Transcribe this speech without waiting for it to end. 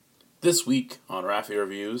This week on Raffi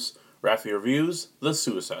reviews The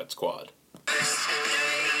Suicide Squad.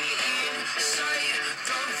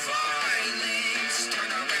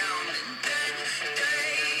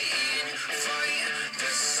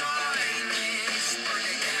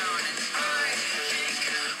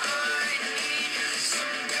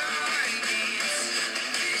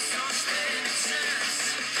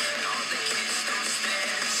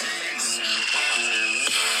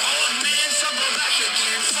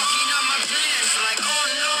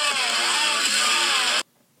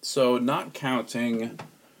 So, not counting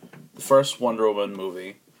the first Wonder Woman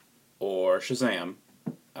movie, or Shazam,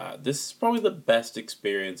 this is probably the best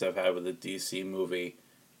experience I've had with a DC movie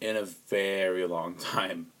in a very long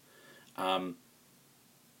time. I'm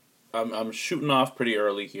shooting off pretty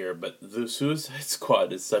early here, but The Suicide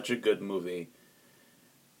Squad is such a good movie,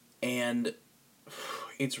 and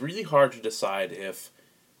it's really hard to decide if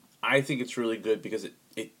I think it's really good because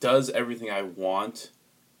it does everything I want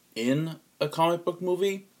in a comic book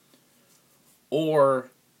movie, or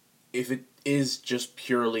if it is just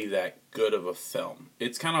purely that good of a film.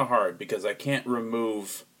 It's kind of hard because I can't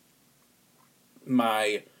remove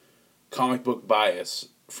my comic book bias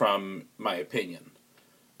from my opinion.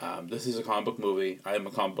 This is a comic book movie. I am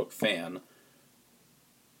a comic book fan.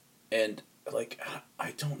 And,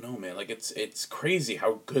 I don't know, man. It's crazy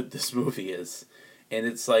how good this movie is. And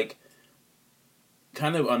it's,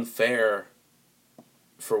 kind of unfair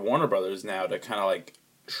for Warner Brothers now to kind of,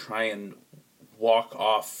 try and walk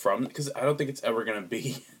off from, because I don't think it's ever going to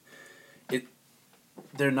be,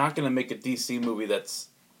 they're not going to make a DC movie that's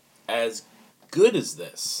as good as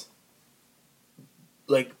this.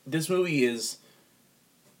 This movie is,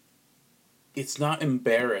 it's not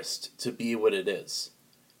embarrassed to be what it is.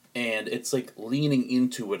 And it's, leaning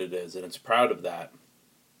into what it is, and it's proud of that.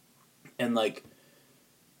 And,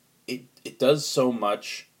 it does so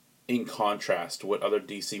much in contrast to what other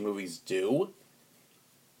DC movies do,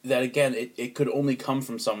 that, again, it could only come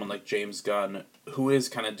from someone like James Gunn, who is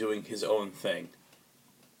kind of doing his own thing.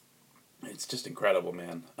 It's just incredible,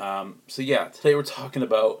 man. Today we're talking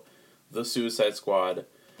about The Suicide Squad,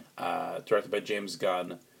 directed by James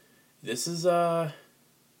Gunn. This is, I'm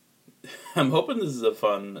hoping this is a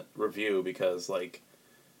fun review, because,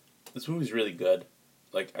 this movie's really good.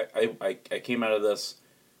 I came out of this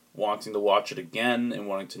wanting to watch it again, and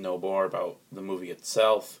wanting to know more about the movie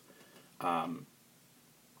itself.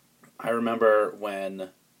 I remember when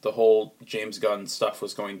the whole James Gunn stuff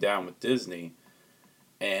was going down with Disney,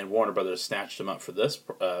 and Warner Brothers snatched him up for this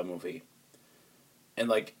movie.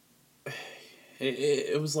 And,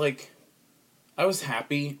 it was I was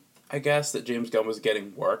happy, I guess, that James Gunn was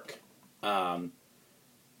getting work. But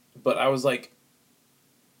I was,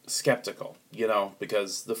 skeptical,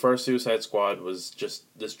 because the first Suicide Squad was just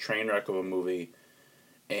this train wreck of a movie,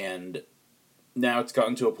 and now it's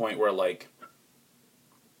gotten to a point where,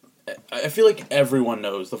 I feel like everyone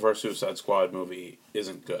knows the first Suicide Squad movie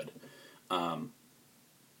isn't good. I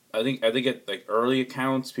think at early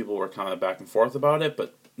accounts, people were kind of back and forth about it,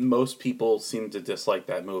 but most people seem to dislike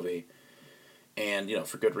that movie, and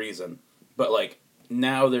for good reason. But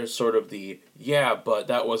now there's sort of but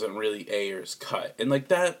that wasn't really Ayer's cut, and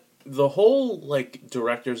that the whole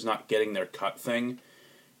directors not getting their cut thing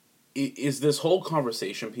is this whole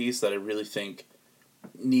conversation piece that I really think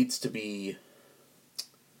needs to be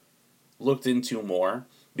looked into more,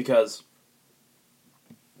 because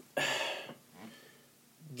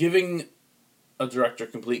giving a director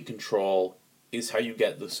complete control is how you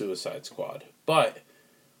get the Suicide Squad, but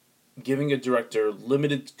giving a director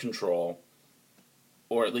limited control,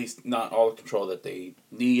 or at least not all the control that they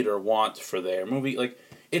need or want for their movie,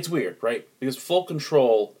 it's weird, right? Because full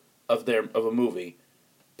control of a movie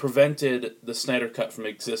prevented the Snyder Cut from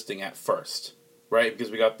existing at first, right?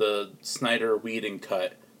 Because we got the Snyder-Whedon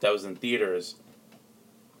cut that was in theaters,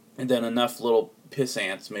 and then enough little piss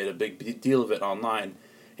ants made a big deal of it online,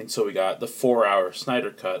 and so we got the 4-hour Snyder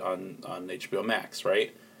Cut on HBO Max,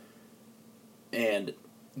 right? And,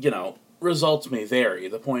 results may vary.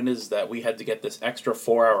 The point is that we had to get this extra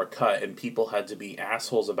 4-hour cut, and people had to be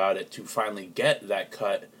assholes about it to finally get that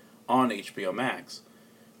cut on HBO Max.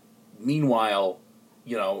 Meanwhile,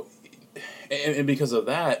 and because of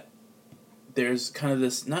that, there's kind of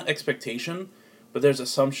this, not expectation, but there's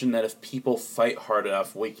assumption that if people fight hard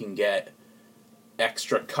enough, we can get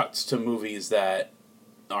extra cuts to movies that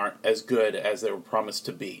aren't as good as they were promised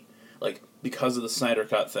to be. Because of the Snyder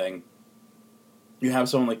Cut thing, you have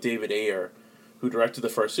someone like David Ayer, who directed the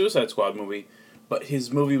first Suicide Squad movie, but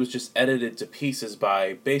his movie was just edited to pieces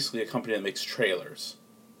by basically a company that makes trailers,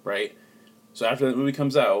 right? So after that movie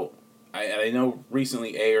comes out, I know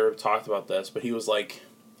recently Ayer talked about this, but he was like,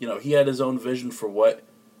 he had his own vision for what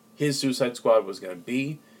his Suicide Squad was going to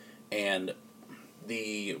be, and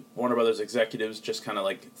the Warner Brothers executives just kind of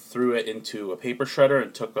like threw it into a paper shredder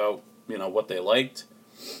and took out, what they liked.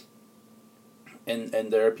 And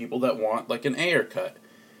there are people that want like an Ayer cut.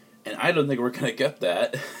 And I don't think we're going to get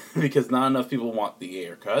that because not enough people want the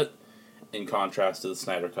Ayer cut in contrast to the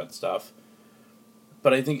Snyder cut stuff.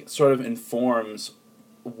 But I think it sort of informs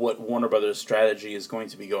what Warner Brothers' strategy is going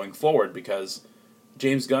to be going forward, because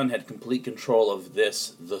James Gunn had complete control of the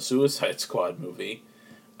Suicide Squad movie.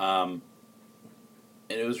 And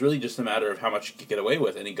it was really just a matter of how much he could get away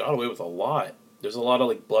with, and he got away with a lot. There's a lot of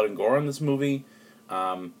like blood and gore in this movie.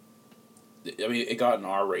 It got an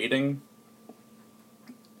R rating.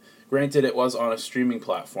 Granted, it was on a streaming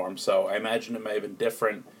platform, so I imagine it might have been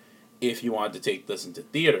different if you wanted to take this into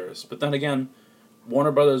theaters. But then again,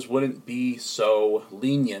 Warner Brothers wouldn't be so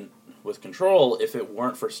lenient with control if it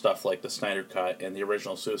weren't for stuff like the Snyder Cut and the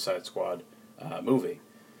original Suicide Squad movie.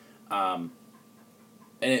 And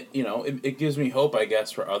it gives me hope, I guess,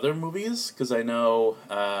 for other movies, because I know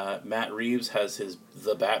Matt Reeves has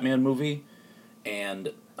the Batman movie,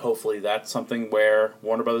 and hopefully that's something where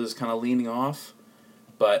Warner Brothers is kind of leaning off.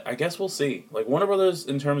 But I guess we'll see. Like, Warner Brothers,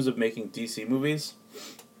 in terms of making DC movies,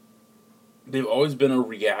 they've always been a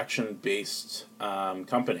reaction-based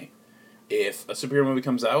company. If a superhero movie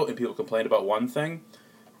comes out and people complain about one thing,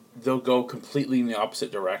 they'll go completely in the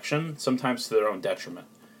opposite direction, sometimes to their own detriment.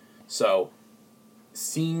 So,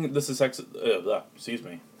 seeing the success... excuse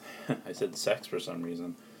me. I said sex for some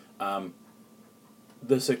reason.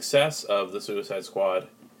 The success of the Suicide Squad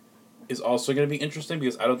is also going to be interesting,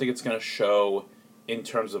 because I don't think it's going to show in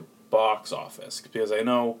terms of box office, because I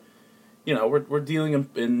know, we're dealing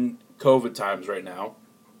in COVID times right now,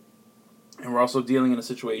 and we're also dealing in a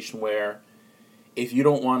situation where if you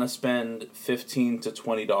don't want to spend $15 to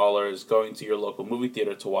 $20 going to your local movie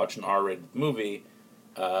theater to watch an R-rated movie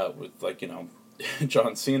with,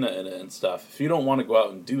 John Cena in it and stuff, if you don't want to go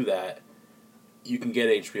out and do that, you can get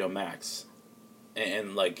HBO Max,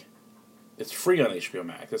 and it's free on HBO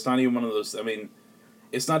Max. It's not even one of those.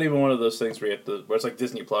 It's not even one of those things where it's like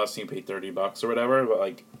Disney Plus and you pay $30 or whatever, but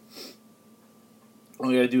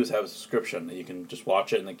all you gotta do is have a subscription, and you can just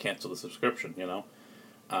watch it and then cancel the subscription,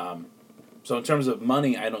 So in terms of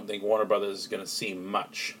money, I don't think Warner Brothers is gonna see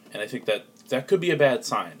much, and I think that could be a bad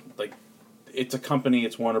sign. Like, it's a company,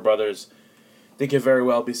 it's Warner Brothers. They could very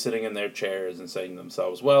well be sitting in their chairs and saying to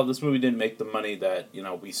themselves, well, this movie didn't make the money that,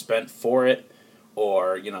 we spent for it,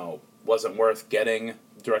 or, wasn't worth getting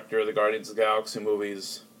director of the Guardians of the Galaxy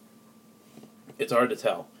movies. It's hard to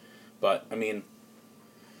tell. But,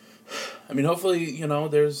 hopefully,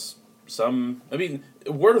 there's some...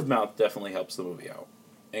 word of mouth definitely helps the movie out.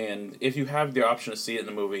 And if you have the option to see it in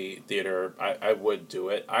the movie theater, I would do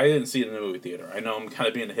it. I didn't see it in the movie theater. I know I'm kind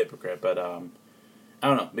of being a hypocrite, but, I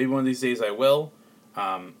don't know. Maybe one of these days I will.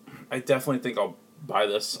 I definitely think I'll buy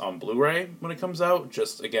this on Blu-ray when it comes out,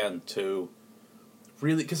 just, again, to...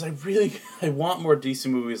 because I want more DC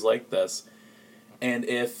movies like this, and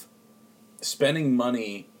if spending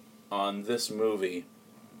money on this movie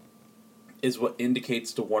is what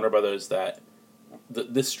indicates to Warner Brothers that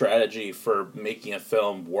this strategy for making a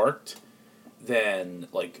film worked, then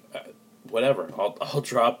whatever, I'll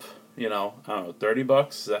drop I don't know, $30.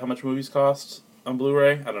 Is that how much movies cost on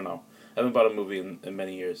Blu-ray? I don't know. I haven't bought a movie in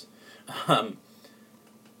many years. But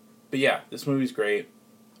yeah, this movie's great.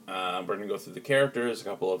 We're going to go through the characters, a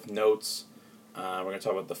couple of notes. We're going to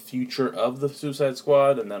talk about the future of the Suicide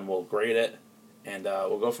Squad, and then we'll grade it, and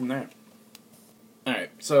we'll go from there.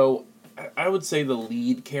 Alright, so I would say the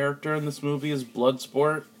lead character in this movie is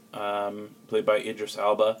Bloodsport, played by Idris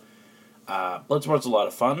Elba. Bloodsport's a lot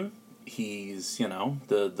of fun. He's,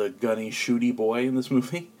 the gunny, shooty boy in this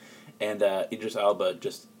movie, and Idris Elba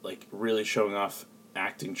just, really showing off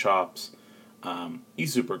acting chops.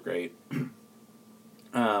 He's super great.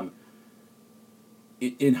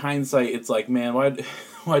 In hindsight, it's like, man, why'd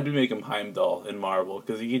we make him Heimdall in Marvel?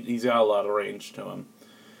 Because he's got a lot of range to him.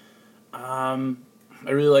 I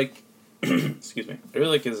really like, excuse me, I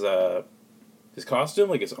really like his costume,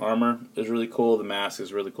 his armor is really cool, the mask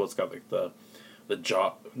is really cool, it's got, the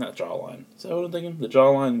jaw, not jawline, is that what I'm thinking? The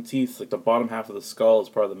jawline and teeth, the bottom half of the skull is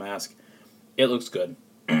part of the mask. It looks good.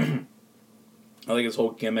 I like his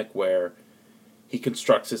whole gimmick where he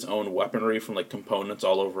constructs his own weaponry from, components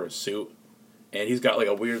all over his suit. And he's got,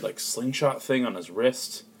 a weird, slingshot thing on his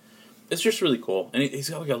wrist. It's just really cool. And he's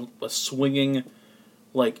got, a swinging,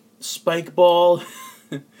 spike ball.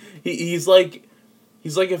 he's like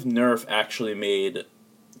if Nerf actually made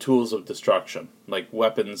tools of destruction.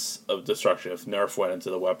 Weapons of destruction. If Nerf went into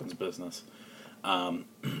the weapons business. I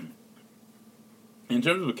In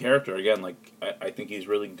terms of a character, again, like I think he's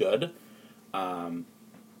really good.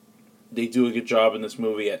 They do a good job in this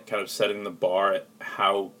movie at kind of setting the bar at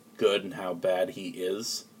how good and how bad he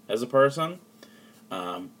is as a person.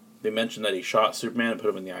 They mentioned that he shot Superman and put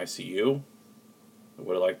him in the ICU. I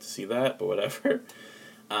would have liked to see that, but whatever.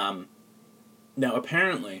 Now,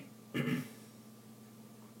 apparently, I'm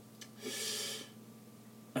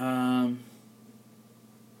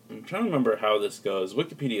trying to remember how this goes.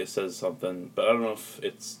 Wikipedia says something, but I don't know if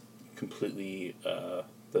it's completely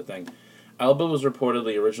the thing. Alba was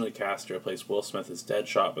reportedly originally cast to replace Will Smith as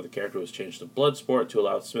Deadshot, but the character was changed to Bloodsport to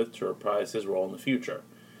allow Smith to reprise his role in the future.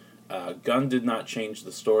 Gunn did not change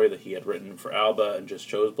the story that he had written for Alba and just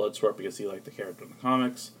chose Bloodsport because he liked the character in the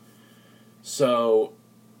comics. So,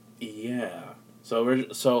 yeah. So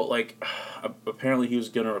like, apparently he was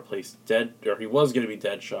going to replace he was going to be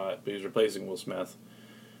Deadshot, but he was replacing Will Smith.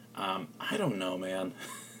 I don't know, man.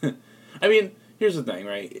 I mean, here's the thing,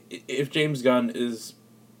 right? If James Gunn is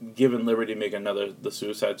given liberty to make the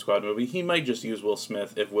Suicide Squad movie, he might just use Will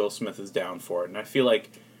Smith if Will Smith is down for it. And I feel like,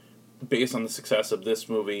 based on the success of this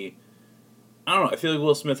movie, I don't know, I feel like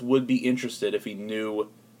Will Smith would be interested if he knew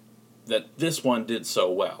that this one did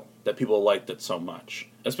so well, that people liked it so much.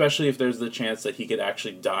 Especially if there's the chance that he could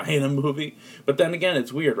actually die in a movie. But then again,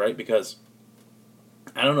 it's weird, right? Because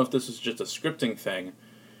I don't know if this was just a scripting thing,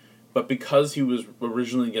 but because he was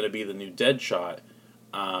originally going to be the new Deadshot,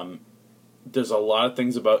 there's a lot of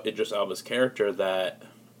things about Idris Elba's character that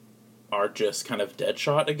are just kind of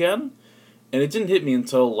Deadshot again. And it didn't hit me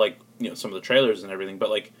until, like, some of the trailers and everything, but,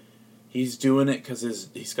 like, he's doing it because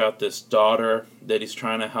he's got this daughter that he's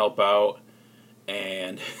trying to help out,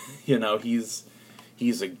 and, he's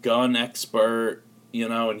a gun expert,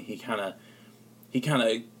 and he kind of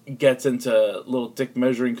gets into little dick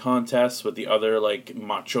measuring contests with the other, like,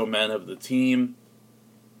 macho men of the team.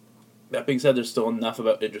 That being said, there's still enough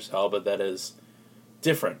about Idris Elba that is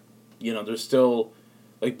different. There's still,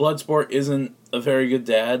 like, Bloodsport isn't a very good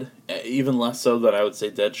dad, even less so than I would say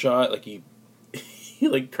Deadshot. Like, he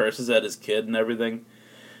like, curses at his kid and everything.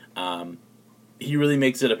 He really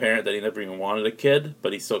makes it apparent that he never even wanted a kid,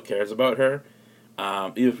 but he still cares about her,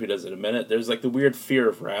 even if he doesn't admit it. There's, like, the weird fear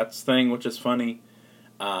of rats thing, which is funny.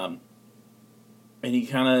 And he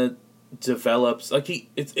kind of develops, like,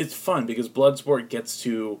 it's fun because Bloodsport gets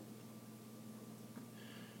to,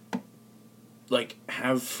 like,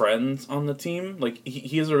 have friends on the team. Like,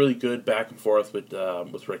 he has a really good back and forth with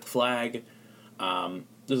Rick Flag.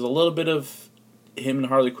 There's a little bit of him and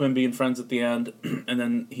Harley Quinn being friends at the end, and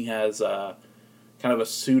then he has kind of a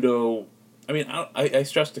pseudo. I mean, I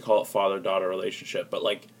stress to call it father-daughter relationship, but,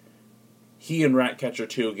 like, he and Ratcatcher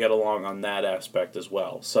 2 get along on that aspect as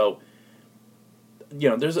well. So,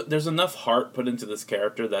 there's enough heart put into this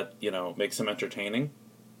character that makes him entertaining.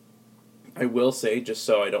 I will say, just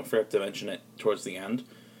so I don't forget to mention it towards the end,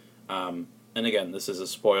 and again, this is a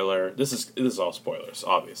spoiler. This is all spoilers,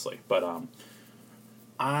 obviously, but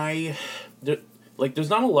there's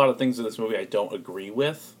not a lot of things in this movie I don't agree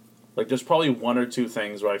with. Like, there's probably one or two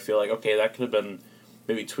things where I feel like, okay, that could have been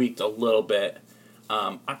maybe tweaked a little bit.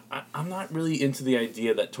 I'm not really into the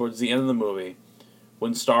idea that towards the end of the movie,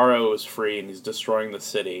 when Starro is free and he's destroying the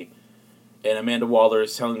city, and Amanda Waller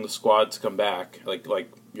is telling the squad to come back, like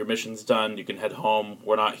your mission's done, you can head home,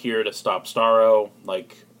 we're not here to stop Starro,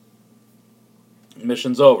 like,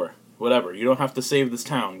 mission's over, whatever, you don't have to save this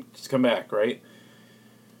town, just come back, right?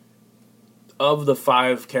 Of the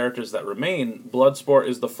 5 characters that remain, Bloodsport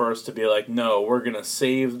is the first to be like, no, we're gonna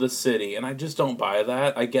save the city, and I just don't buy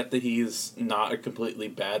that. I get that he's not a completely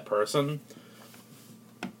bad person,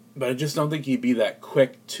 but I just don't think he'd be that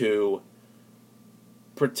quick to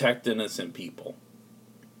protect innocent people.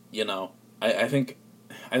 I think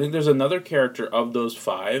there's another character of those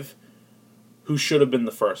 5 who should have been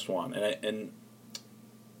the first one, and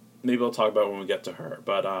maybe I'll talk about it when we get to her.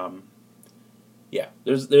 But yeah,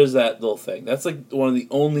 there's that little thing. That's like one of the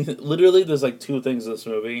only literally there's like 2 things in this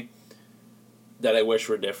movie that I wish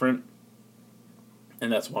were different,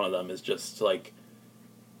 and that's one of them. Is just like,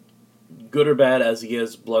 good or bad as he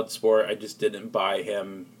is, Bloodsport, I just didn't buy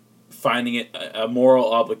him finding it a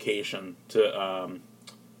moral obligation to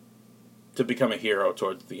become a hero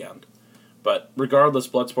towards the end. But regardless,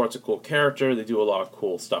 Bloodsport's a cool character. They do a lot of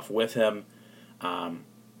cool stuff with him.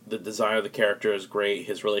 The design of the character is great.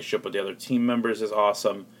 His relationship with the other team members is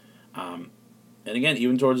awesome. And again,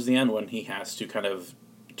 even towards the end when he has to kind of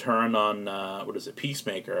turn on,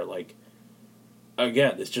 Peacemaker, like,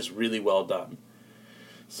 again, it's just really well done.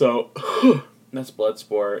 So, that's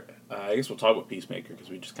Bloodsport. I guess we'll talk about Peacemaker because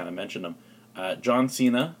we just kind of mentioned him. John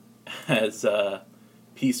Cena as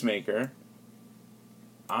Peacemaker.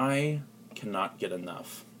 I cannot get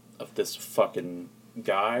enough of this fucking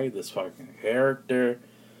guy, this fucking character.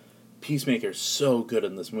 Peacemaker's so good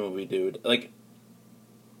in this movie, dude. Like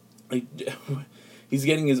he's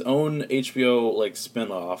getting his own HBO like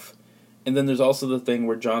spin-off. And then there's also the thing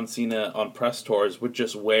where John Cena on press tours would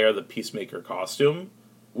just wear the Peacemaker costume,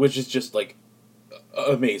 which is just like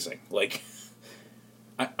amazing. Like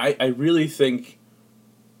I really think,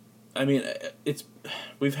 I mean,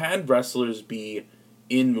 we've had wrestlers be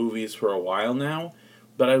in movies for a while now,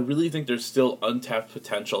 but I really think there's still untapped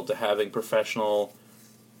potential to having professional,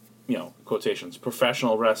 quotations,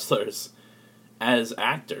 professional wrestlers as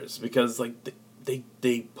actors, because like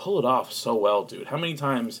they pull it off so well, dude. How many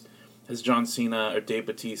times has John Cena or Dave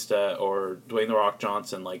Bautista or Dwayne The Rock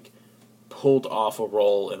Johnson like pulled off a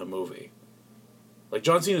role in a movie? Like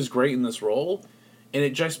John Cena's great in this role, and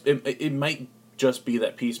it might just be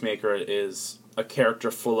that Peacemaker is a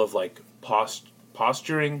character full of like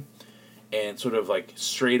posturing and sort of like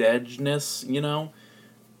straight edgeness,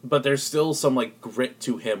 but there's still some like grit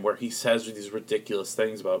to him where he says these ridiculous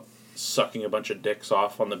things about sucking a bunch of dicks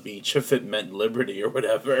off on the beach if it meant liberty or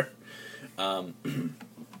whatever. I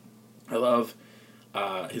love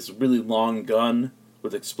his really long gun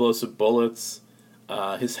with explosive bullets.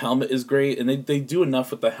 His helmet is great, and they do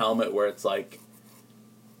enough with the helmet where it's like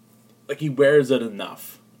he wears it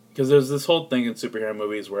enough. Because there's this whole thing in superhero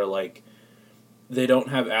movies where like they don't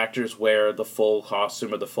have actors wear the full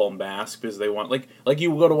costume or the full mask because they want like you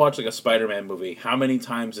go to watch like a Spider-Man movie. How many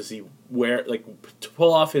times does he wear to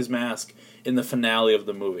pull off his mask in the finale of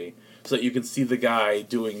the movie so that you can see the guy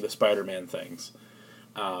doing the Spider-Man things?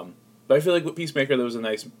 But I feel like with Peacemaker there was a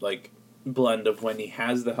nice like blend of when he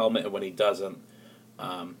has the helmet and when he doesn't.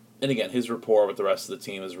 And again, his rapport with the rest of the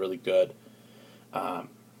team is really good.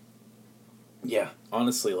 Yeah,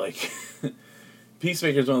 honestly, like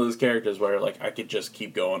Peacemaker's one of those characters where like I could just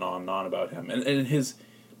keep going on and on about him. And his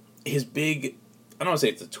big, I don't want to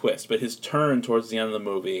say it's a twist, but his turn towards the end of the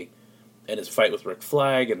movie and his fight with Rick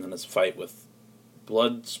Flag and then his fight with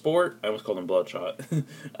Bloodsport, I almost called him Bloodshot.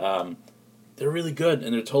 They're really good,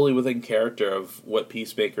 and they're totally within character of what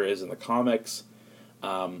Peacemaker is in the comics.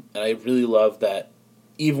 And I really love that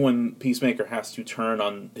even when Peacemaker has to turn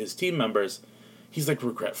on his team members, he's like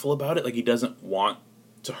regretful about it. Like he doesn't want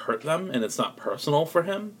to hurt them, and it's not personal for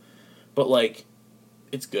him. But like,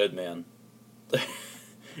 it's good, man.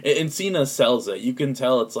 And Cena sells it. You can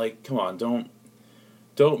tell it's like, come on, don't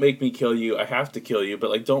make me kill you. I have to kill you,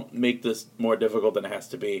 but like, don't make this more difficult than it has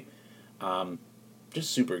to be.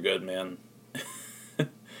 Just super good, man.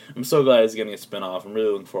 I'm so glad it's getting a spinoff. I'm really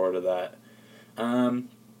looking forward to that.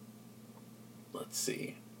 Let's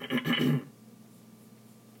see. I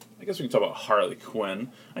guess we can talk about Harley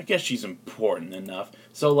Quinn. I guess she's important enough.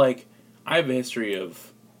 So, like, I have a history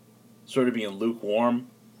of sort of being lukewarm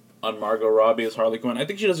on Margot Robbie as Harley Quinn. I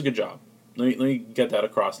think she does a good job. Let me get that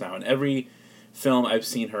across now. In every film I've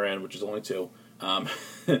seen her in, which is only 2,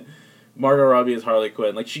 Margot Robbie as Harley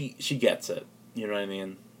Quinn, like, she gets it. You know what I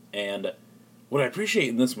mean? And what I appreciate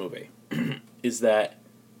in this movie is that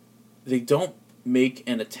they don't make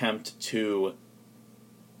an attempt to...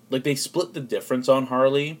 Like, they split the difference on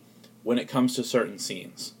Harley when it comes to certain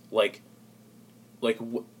scenes. Like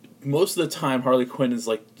most of the time, Harley Quinn is,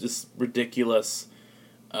 like, just ridiculous,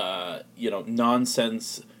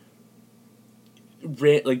 nonsense...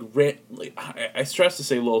 I stress to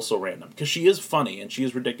say so random, because she is funny, and she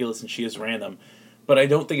is ridiculous, and she is random, but I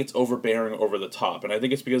don't think it's overbearing over the top, and I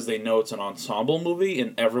think it's because they know it's an ensemble movie,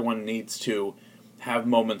 and everyone needs to have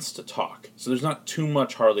moments to talk. So there's not too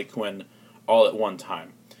much Harley Quinn all at one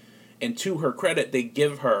time. And to her credit, they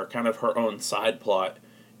give her kind of her own side plot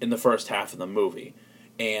in the first half of the movie.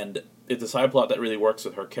 And it's a side plot that really works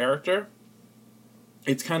with her character.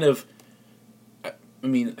 It's kind of, I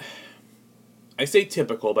mean, I say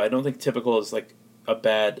typical, but I don't think typical is like a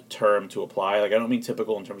bad term to apply. Like, I don't mean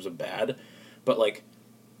typical in terms of bad, but like,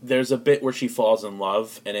 there's a bit where she falls in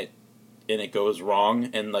love and it goes wrong,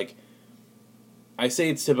 and like, I say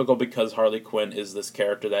it's typical because Harley Quinn is this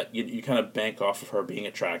character that you kind of bank off of her being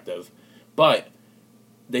attractive, but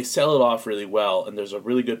they sell it off really well, and there's a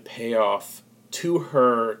really good payoff to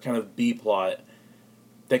her kind of B-plot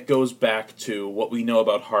that goes back to what we know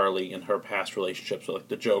about Harley and her past relationships with like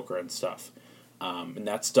the Joker and stuff, and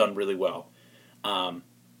that's done really well. And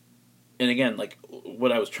again, like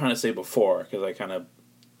what I was trying to say before, because I kind of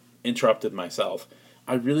interrupted myself,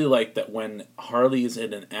 I really like that when Harley is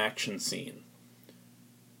in an action scene,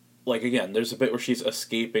 like, again, there's a bit where she's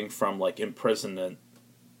escaping from, like, imprisonment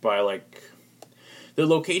by, like... The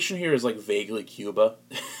location here is, like, vaguely Cuba.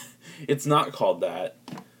 It's not called that.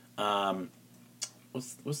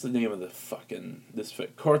 what's the name of the fucking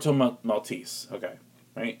Corto Maltese? Okay,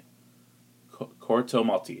 right. Corto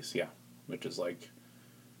Maltese, yeah, which is like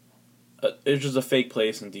it's just a fake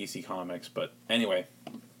place in DC Comics. But anyway,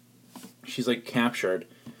 she's like captured,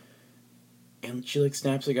 and she like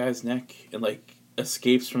snaps a guy's neck and like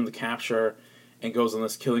escapes from the capture, and goes on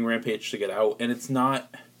this killing rampage to get out. And it's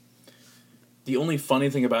not. The only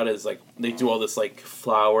funny thing about it is, like, they do all this, like,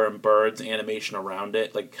 flower and birds animation around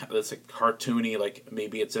it. Like, this, like, cartoony, like,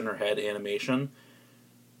 maybe it's in her head animation.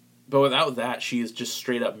 But without that, she is just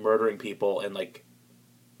straight up murdering people and, like,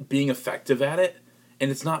 being effective at it.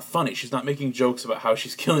 And it's not funny. She's not making jokes about how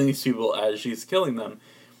she's killing these people as she's killing them.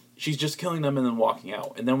 She's just killing them and then walking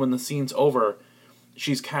out. And then when the scene's over,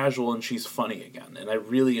 she's casual and she's funny again. And I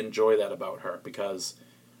really enjoy that about her because...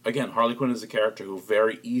 Again, Harley Quinn is a character who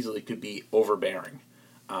very easily could be overbearing.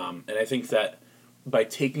 And I think that by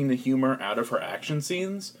taking the humor out of her action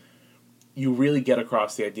scenes, you really get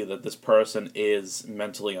across the idea that this person is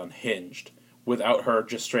mentally unhinged without her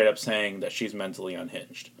just straight up saying that she's mentally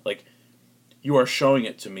unhinged. Like, you are showing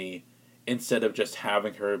it to me instead of just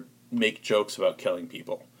having her make jokes about killing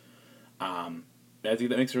people. I think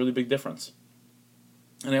that makes a really big difference.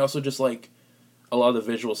 And I also just like... a lot of the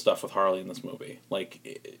visual stuff with Harley in this movie.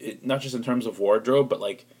 Like, not just in terms of wardrobe, but,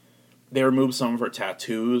 like, they removed some of her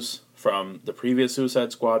tattoos from the previous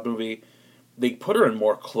Suicide Squad movie. They put her in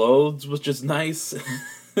more clothes, which is nice.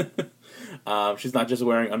 She's not just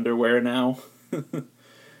wearing underwear now.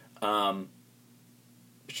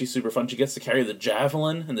 She's super fun. She gets to carry the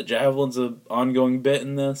javelin, and the javelin's an ongoing bit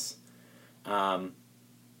in this. Yeah,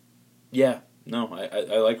 no,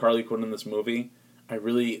 I like Harley Quinn in this movie. I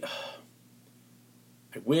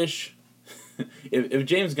wish, if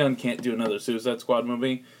James Gunn can't do another Suicide Squad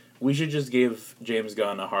movie, we should just give James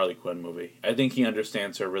Gunn a Harley Quinn movie. I think he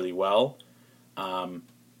understands her really well. And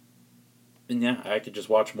yeah, I could just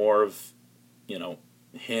watch more of,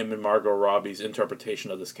 him and Margot Robbie's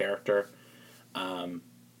interpretation of this character.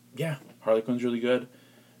 Yeah, Harley Quinn's really good.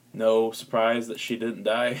 No surprise that she didn't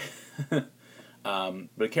die. But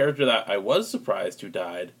a character that I was surprised who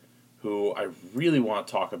died, who I really want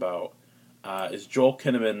to talk about, is Joel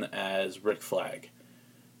Kinnaman as Rick Flag.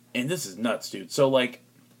 And this is nuts, dude. So, like,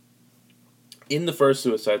 in the first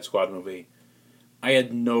Suicide Squad movie, I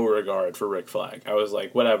had no regard for Rick Flag. I was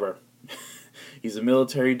like, whatever. He's a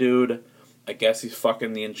military dude. I guess he's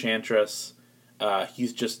fucking the Enchantress.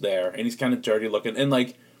 He's just there. And he's kind of dirty looking. And,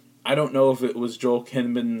 like, I don't know if it was Joel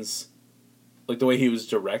Kinnaman's, like, the way he was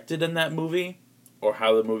directed in that movie, or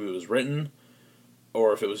how the movie was written,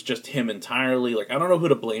 or if it was just him entirely. Like, I don't know who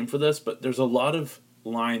to blame for this, but there's a lot of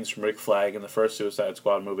lines from Rick Flag in the first Suicide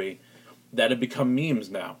Squad movie that have become memes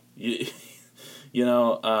now. He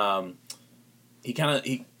kind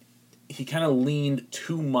of leaned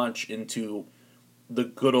too much into the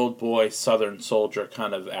good old boy Southern soldier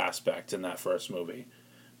kind of aspect in that first movie.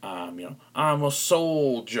 I'm a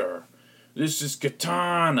soldier. This is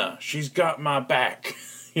Katana. She's got my back.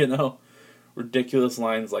 Ridiculous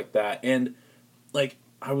lines like that. And, like,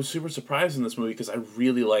 I was super surprised in this movie because I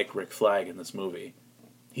really like Rick Flag in this movie.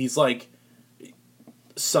 He's, like,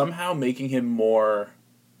 somehow making him more,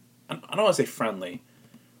 I don't want to say friendly,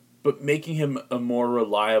 but making him a more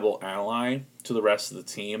reliable ally to the rest of the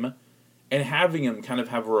team, and having him kind of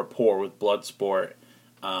have a rapport with Bloodsport.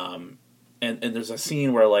 And there's a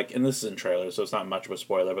scene where, like, and this is in trailers, so it's not much of a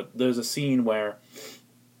spoiler, but there's a scene where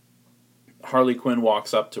Harley Quinn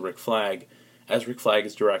walks up to Rick Flag as Rick Flag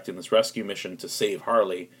is directing this rescue mission to save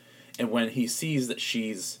Harley, and when he sees that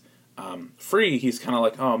she's free, he's kind of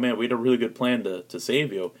like, oh man, we had a really good plan to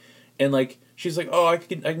save you. And, like, she's like, oh, I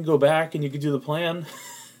can go back and you can do the plan.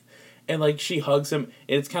 And, like, she hugs him,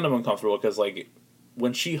 and it's kind of uncomfortable because, like,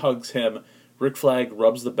 when she hugs him, Rick Flag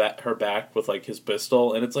rubs her back with, like, his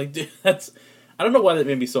pistol, and it's like, dude, that's... I don't know why that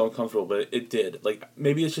made me so uncomfortable, but it did. Like,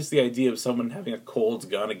 maybe it's just the idea of someone having a cold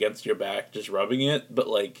gun against your back, just rubbing it, but,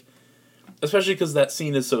 like... Especially because that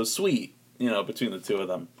scene is so sweet, between the two of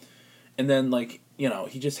them. And then, like,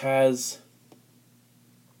 he just has...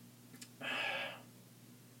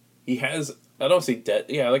 He has, I don't say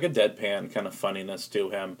like a deadpan kind of funniness to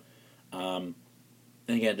him. And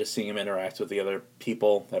again, just seeing him interact with the other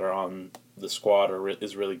people that are on the squad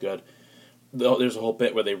is really good. There's a whole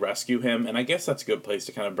bit where they rescue him, and I guess that's a good place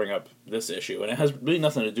to kind of bring up this issue. And it has really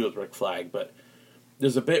nothing to do with Rick Flag, but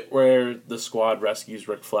there's a bit where the squad rescues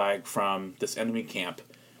Rick Flag from this enemy camp,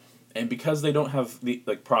 and because they don't have the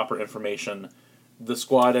proper information, the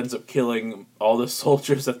squad ends up killing all the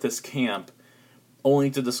soldiers at this camp, only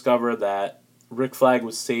to discover that Rick Flag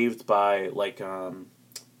was saved by like a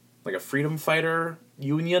freedom fighter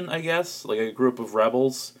union, I guess, like a group of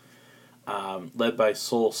rebels. led by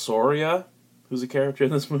Sol Soria, who's a character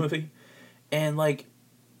in this movie. And, like,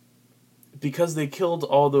 because they killed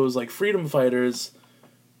all those, like, freedom fighters,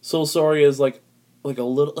 Sol Soria is, like a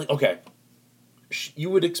little, like, okay, you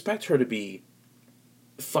would expect her to be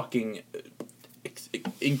fucking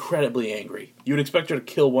incredibly angry. You would expect her to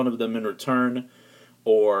kill one of them in return,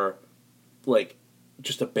 or, like,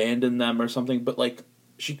 just abandon them or something, but, like,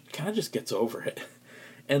 she kind of just gets over it.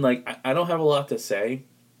 And, like, I don't have a lot to say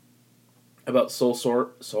about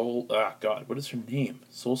God, what is her name?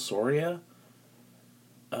 Sol Soria?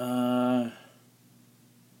 Is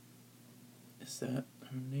that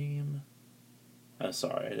her name?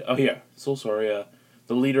 Sorry. Oh, yeah. Sol Soria,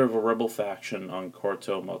 the leader of a rebel faction on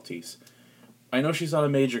Corto Maltese. I know she's not a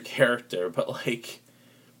major character, but, like,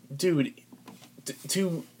 dude,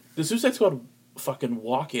 to the Suicide Squad fucking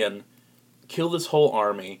walk in, kill this whole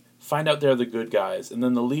army, find out they're the good guys, and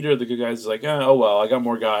then the leader of the good guys is like, oh well, I got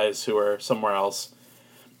more guys who are somewhere else.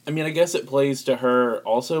 I mean, I guess it plays to her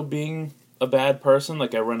also being a bad person,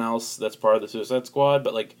 like everyone else that's part of the Suicide Squad,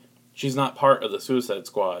 but, like, she's not part of the Suicide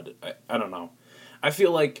Squad. I don't know. I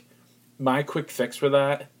feel like my quick fix for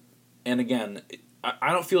that, and again,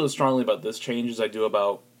 I don't feel as strongly about this change as I do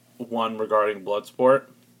about one regarding Bloodsport.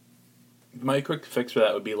 My quick fix for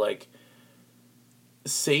that would be, like,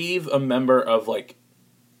 save a member of, like,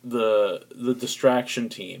 the distraction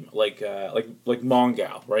team, like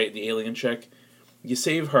Mongal, right? The alien chick. You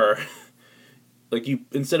save her. Like, you,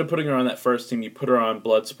 instead of putting her on that first team, you put her on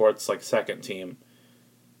Bloodsport's, like, second team.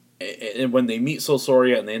 And when they meet Sol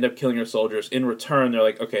Soria and they end up killing her soldiers, in return, they're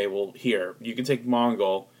like, okay, well, here, you can take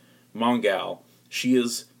Mongal. She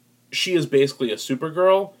is basically a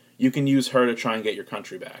Supergirl. You can use her to try and get your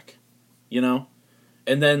country back. You know?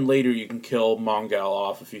 And then later you can kill Mongal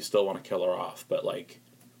off if you still want to kill her off. But, like,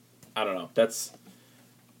 I don't know. That's...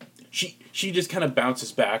 She just kind of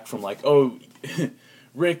bounces back from, like, oh,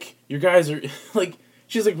 Rick, your guys are... like,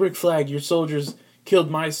 she's like, Rick Flag, your soldiers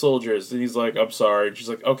killed my soldiers. And he's like, I'm sorry. And she's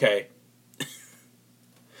like, okay. I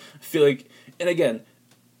feel like... And again,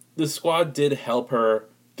 the squad did help her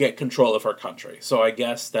get control of her country. So I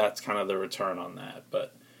guess that's kind of the return on that.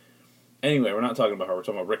 But anyway, we're not talking about her. We're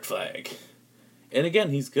talking about Rick Flag. And again,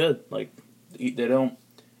 he's good. Like, they don't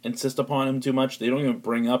insist upon him too much. They don't even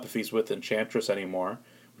bring up if he's with Enchantress anymore,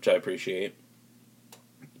 which I appreciate.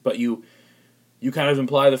 But you kind of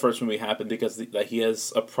imply the first movie happened because that he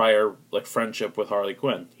has a prior, like, friendship with Harley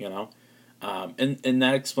Quinn, you know? And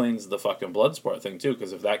that explains the fucking Bloodsport thing, too,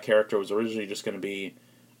 because if that character was originally just going to be,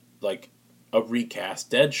 like, a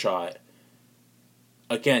recast Deadshot,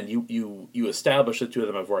 again, you establish the two of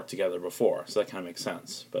them have worked together before, so that kind of makes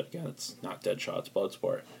sense. But again, it's not Deadshot, it's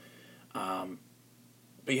Bloodsport.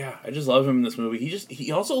 But yeah, I just love him in this movie.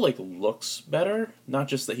 He also, like, looks better. Not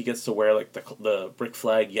just that he gets to wear, like, the Rick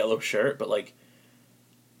Flag yellow shirt, but, like,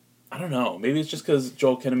 I don't know. Maybe it's just because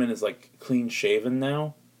Joel Kinnaman is, like, clean shaven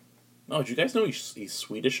now. Oh, did you guys know he's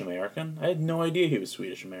Swedish American? I had no idea he was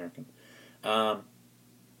Swedish American. But,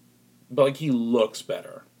 like, he looks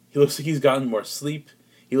better. He looks like he's gotten more sleep.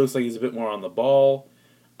 He looks like he's a bit more on the ball.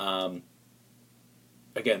 Again,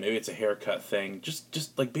 maybe it's a haircut thing.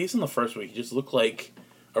 Just like, based on the first week, he just looked like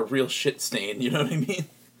a real shit stain, you know what I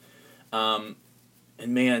mean?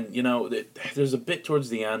 And man, you know, there's a bit towards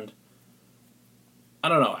the end. I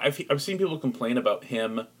don't know. I've seen people complain about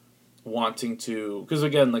him wanting to, because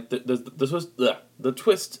again, like the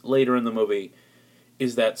twist later in the movie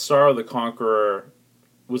is that Starro the Conqueror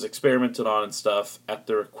was experimented on and stuff at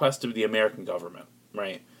the request of the American government,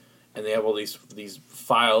 right? And they have all these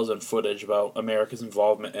files and footage about America's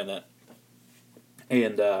involvement in it.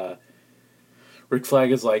 And Rick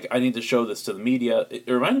Flag is like, I need to show this to the media. It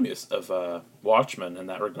reminded me of Watchmen in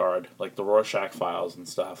that regard, like the Rorschach files and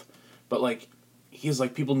stuff. But, like, he's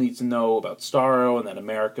like, people need to know about Starro, and that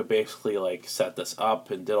America basically, like, set this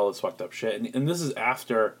up and did all this fucked up shit. And this is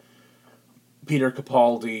after Peter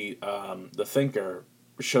Capaldi, the thinker,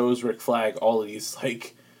 shows Rick Flag all of these,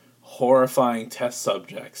 like, horrifying test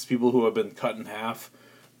subjects. People who have been cut in half,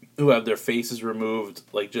 who have their faces removed,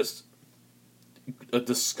 like, just a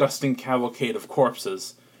disgusting cavalcade of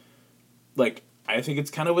corpses. Like, I think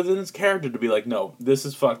it's kind of within his character to be like, no, this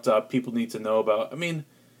is fucked up, people need to know about. I mean,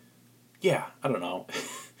 yeah, I don't know.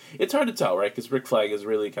 It's hard to tell, right? Because Rick Flag is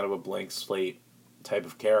really kind of a blank slate type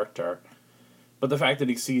of character. But the fact that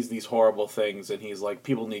he sees these horrible things and he's like,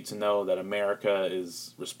 people need to know that America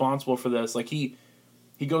is responsible for this. Like, he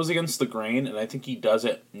goes against the grain, and I think he does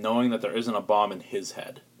it knowing that there isn't a bomb in his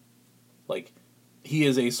head. Like, he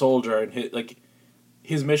is a soldier, and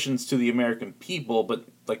his mission's to the American people, but,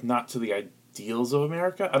 like, not to the ideals of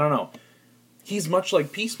America? I don't know. He's much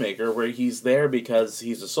like Peacemaker, where he's there because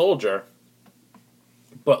he's a soldier,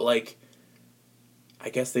 But like, I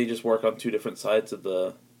guess they just work on two different sides of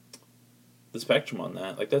the spectrum on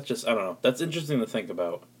that. Like that's just I don't know. That's interesting to think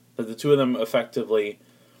about. That the two of them effectively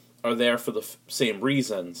are there for the same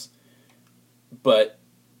reasons, but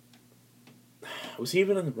was he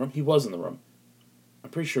even in the room? He was in the room. I'm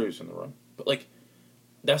pretty sure he was in the room. But like,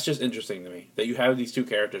 that's just interesting to me that you have these two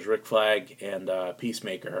characters, Rick Flag and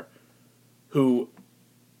Peacemaker, who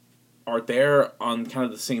are there on kind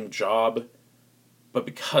of the same job, but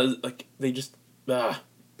because like they just I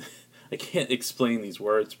can't explain these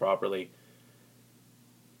words properly.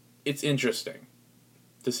 It's interesting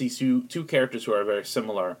to see two characters who are very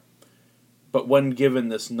similar, but when given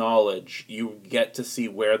this knowledge, you get to see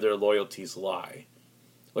where their loyalties lie.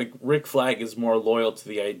 Like Rick Flag is more loyal to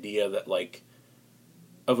the idea that like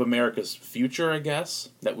of America's future, I guess,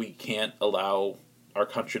 that we can't allow our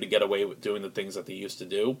country to get away with doing the things that they used to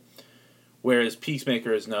do. Whereas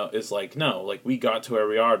Peacemaker is like, no, like we got to where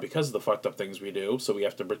we are because of the fucked up things we do, so we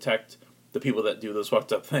have to protect the people that do those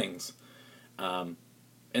fucked up things. And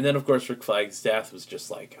then of course Rick Flag's death was just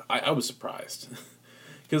like I was surprised.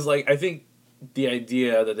 Because like I think the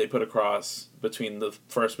idea that they put across between the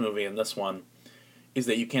first movie and this one is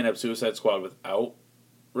that you can't have Suicide Squad without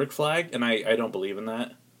Rick Flag, and I don't believe in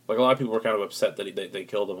that. Like a lot of people were kind of upset that they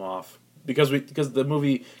killed him off because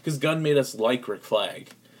Gunn made us like Rick Flag.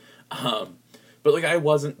 But like I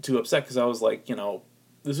wasn't too upset because I was like,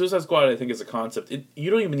 the Suicide Squad I think is a concept. You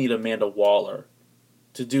don't even need Amanda Waller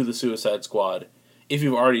to do the Suicide Squad if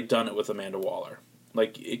you've already done it with Amanda Waller.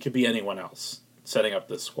 Like it could be anyone else setting up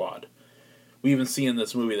this squad. We even see in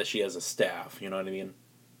this movie that she has a staff. You know what I mean?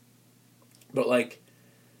 But like,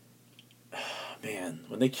 man,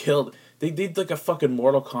 when they did like a fucking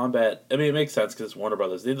Mortal Kombat. I mean, it makes sense because it's Warner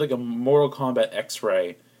Brothers. They did like a Mortal Kombat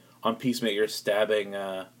X-ray on Peacemaker stabbing.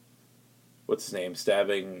 What's his name?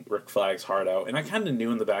 Stabbing Rick Flag's heart out, and I kind of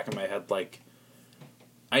knew in the back of my head, like,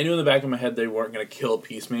 I knew in the back of my head they weren't gonna kill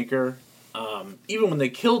Peacemaker. Even when they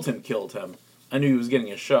killed him, I knew he was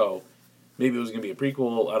getting a show. Maybe it was gonna be a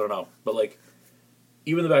prequel. I don't know, but like,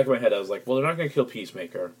 even in the back of my head, I was like, well, they're not gonna kill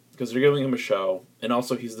Peacemaker because they're giving him a show, and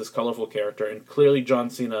also he's this colorful character, and clearly John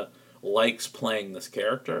Cena likes playing this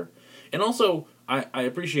character, and also I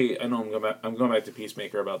appreciate. I know I'm going back to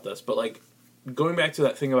Peacemaker about this, but like going back to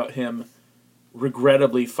that thing about him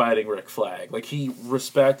regrettably fighting Rick Flag. Like, he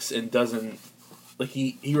respects and doesn't... Like,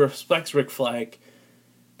 he respects Rick Flag,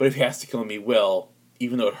 but if he has to kill him, he will,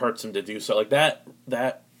 even though it hurts him to do so. Like,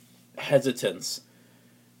 that hesitance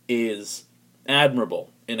is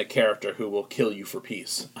admirable in a character who will kill you for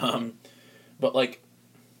peace. But, like...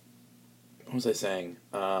 What was I saying?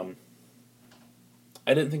 I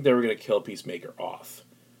didn't think they were going to kill Peacemaker off.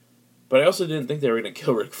 But I also didn't think they were going to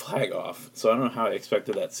kill Rick Flag off, so I don't know how I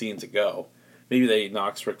expected that scene to go. Maybe they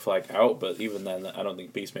knocks Rick Flag out, but even then, I don't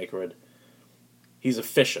think Peacemaker would... He's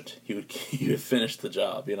efficient. He would finish the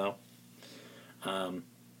job,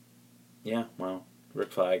 Yeah, well,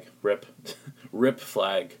 Rick Flag. Rip. Rip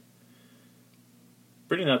Flag.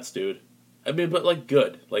 Pretty nuts, dude. I mean, but, like,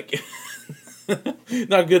 good. Like,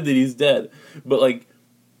 not good that he's dead, but, like,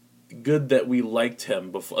 good that we liked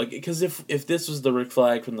him before. Like, because if this was the Rick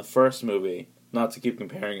Flag from the first movie, not to keep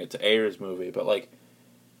comparing it to Ayer's movie, but, like,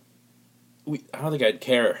 I don't think I'd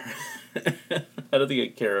care. I don't think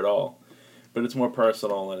I'd care at all. But it's more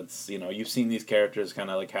personal, and it's, you've seen these characters kind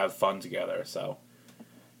of, like, have fun together, so.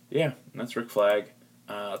 Yeah, that's Rick Flag.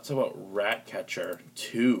 Let's talk about Ratcatcher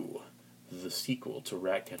 2, the sequel to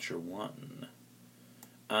Ratcatcher 1.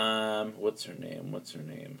 What's her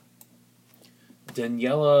name?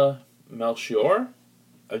 Daniela Melchior?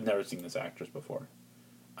 I've never seen this actress before.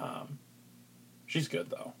 She's good,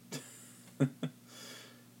 though.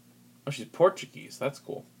 Oh, she's Portuguese. That's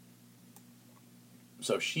cool.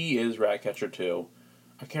 So she is Ratcatcher 2,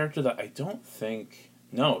 a character that I don't think...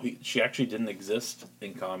 No, she actually didn't exist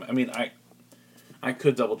in comic. I mean, I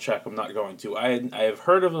could double check. I'm not going to. I have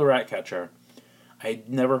heard of the Ratcatcher. I had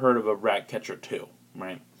never heard of a Ratcatcher 2,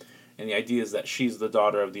 right? And the idea is that she's the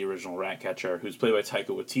daughter of the original Ratcatcher, who's played by Taika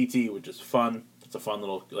Waititi, which is fun. It's a fun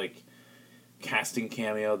little, like, casting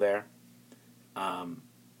cameo there.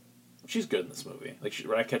 She's good in this movie. Like,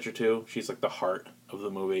 Ratcatcher 2, she's, like, the heart of the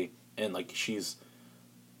movie. And, like, she's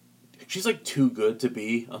like, too good to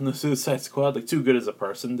be on the Suicide Squad. Like, too good as a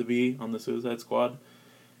person to be on the Suicide Squad.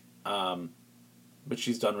 But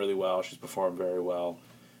she's done really well. She's performed very well.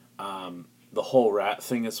 The whole rat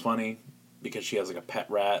thing is funny, because she has, like, a pet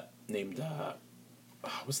rat named,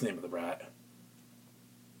 what's the name of the rat?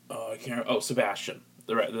 Oh, I can't... Oh, Sebastian.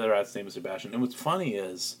 The rat's name is Sebastian. And what's funny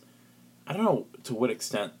is, I don't know to what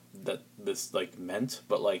extent that this, like, meant,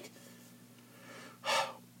 but, like,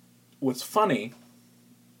 what's funny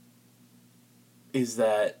is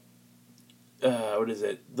that what is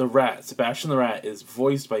it? The Rat, Sebastian the Rat, is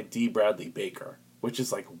voiced by D. Bradley Baker, which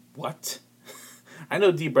is like, what? I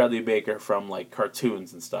know D. Bradley Baker from like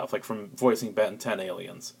cartoons and stuff, like from voicing Ben 10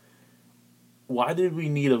 Aliens. Why did we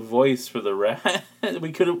need a voice for the rat?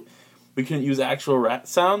 We couldn't use actual rat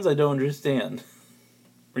sounds. I don't understand.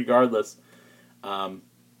 Regardless,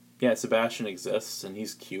 yeah, Sebastian exists and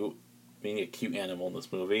he's cute, being a cute animal in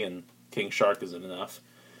this movie, and King Shark isn't enough.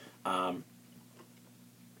 Um,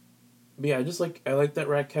 but yeah, I like that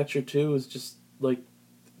Ratcatcher too. Is just like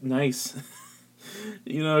nice.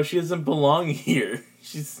 She doesn't belong here.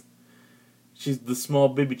 She's the small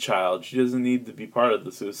baby child. She doesn't need to be part of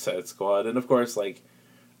the Suicide Squad. And of course, like,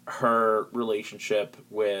 her relationship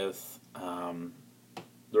with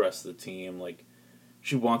the rest of the team, like,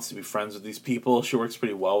 she wants to be friends with these people. She works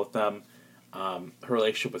pretty well with them. Her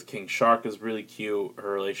relationship with King Shark is really cute.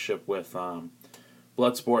 Her relationship with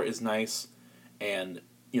Bloodsport is nice. And,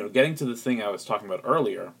 getting to the thing I was talking about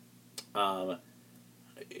earlier,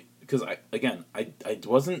 because I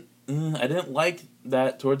didn't like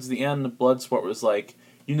that towards the end. Bloodsport was like,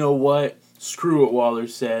 you know what? Screw it, Waller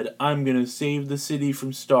said. I'm gonna save the city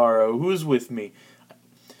from Starro. Who's with me?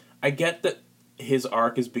 I get that his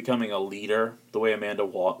arc is becoming a leader the way Amanda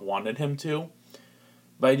wanted him to,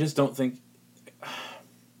 but I just don't think.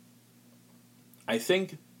 I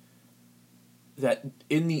think that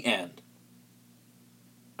in the end,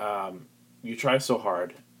 you try so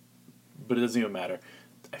hard, but it doesn't even matter.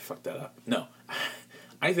 I fucked that up. No.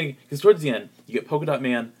 I think, because towards the end, you get Polka Dot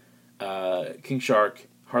Man, King Shark,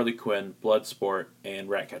 Harley Quinn, Bloodsport, and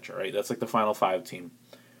Ratcatcher, right? That's like the final 5 team.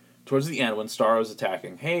 Towards the end, when Starro's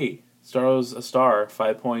attacking, hey, Starro's a star,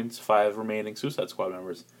 5 points, 5 remaining Suicide Squad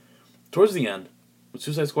members. Towards the end, when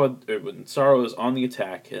when Starro is on the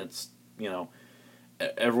attack, and it's,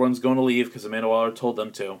 everyone's going to leave because Amanda Waller told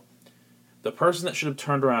them to, the person that should have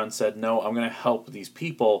turned around and said, no, I'm going to help these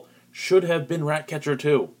people, should have been Ratcatcher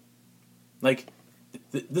too. Like,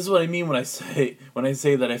 this is what I mean when I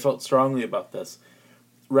say that I felt strongly about this.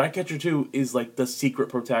 Ratcatcher 2 is like the secret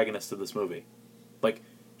protagonist of this movie. Like,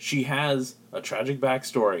 she has a tragic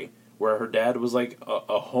backstory where her dad was like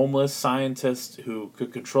a homeless scientist who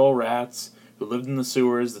could control rats, who lived in the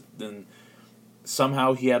sewers, and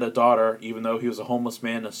somehow he had a daughter, even though he was a homeless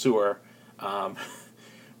man in a sewer.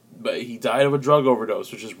 But he died of a drug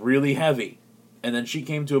overdose, which is really heavy. And then she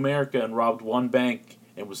came to America and robbed one bank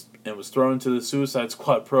and was thrown into the Suicide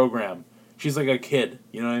Squad program. She's like a kid,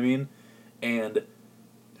 you know what I mean? And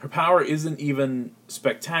her power isn't even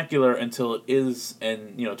spectacular until it is,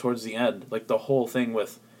 and towards the end, like the whole thing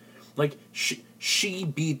with, like, she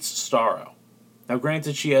beats Starro. Now,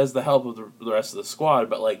 granted, she has the help of the rest of the squad,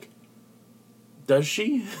 but like, does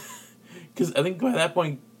she? Because I think by that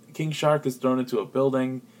point, King Shark is thrown into a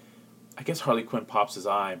building. I guess Harley Quinn pops his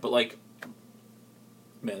eye, but like,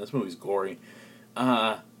 man, this movie's gory.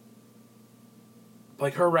 Like,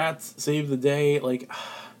 her rats save the day. Like,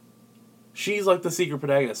 she's like the secret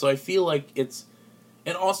protagonist. So I feel like it's,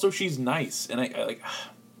 and also she's nice. And I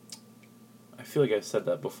feel like I've said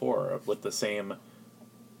that before with the same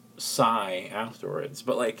sigh afterwards.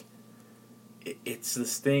 But like, it's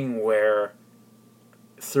this thing where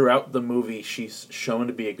throughout the movie she's shown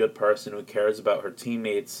to be a good person who cares about her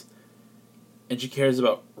teammates, and she cares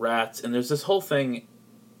about rats. And there's this whole thing,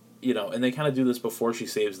 and they kind of do this before she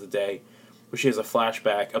saves the day, where she has a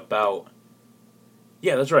flashback about...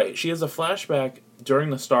 Yeah, that's right. She has a flashback during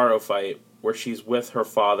the Starro fight where she's with her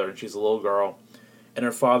father, and she's a little girl, and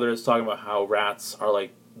her father is talking about how rats are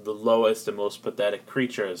like the lowest and most pathetic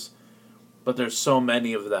creatures, but there's so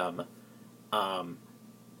many of them.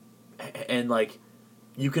 And like,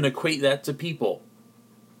 you can equate that to people.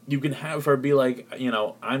 You can have her be like,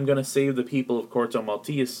 I'm going to save the people of Corto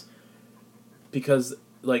Maltese because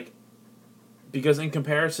in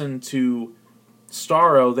comparison to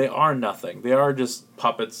Starro, they are nothing. They are just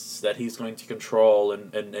puppets that he's going to control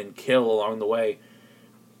and kill along the way.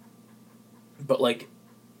 But like,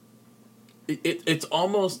 it's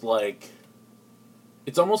almost like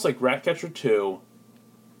Ratcatcher 2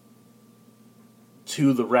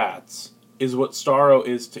 to the rats is what Starro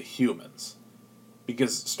is to humans.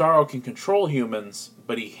 Because Starro can control humans,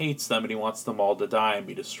 but he hates them and he wants them all to die and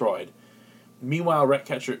be destroyed. Meanwhile,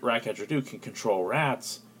 Ratcatcher 2 can control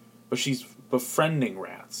rats, but she's befriending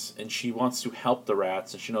rats, and she wants to help the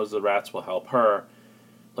rats, and she knows the rats will help her.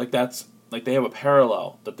 Like, that's, like, they have a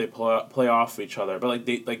parallel that they play off of each other, but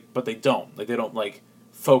they don't. Like, they don't, like,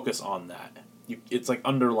 focus on that. It's like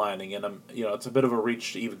underlining, and it's a bit of a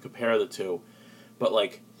reach to even compare the two. But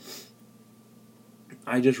like,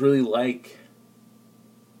 I just really like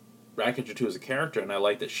Ratcatcher 2 as a character, and I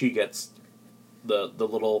like that she gets the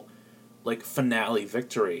little like finale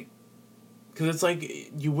victory. Because it's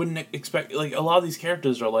like, you wouldn't expect, like, a lot of these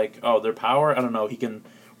characters are like, oh, their power, I don't know, he can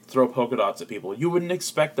throw polka dots at people. You wouldn't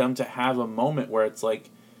expect them to have a moment where it's like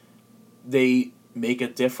they make a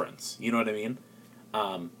difference. You know what I mean?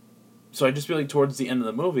 So I just feel like towards the end of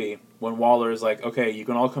the movie, when Waller is like, okay, you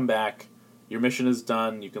can all come back, your mission is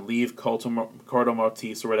done, you can leave Corto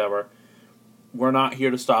Maltese or whatever, we're not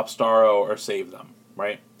here to stop Starro or save them,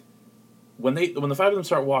 right? When the five of them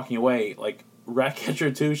start walking away, like,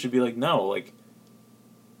 Ratcatcher 2 should be like, no, like,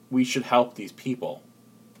 we should help these people.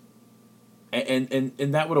 And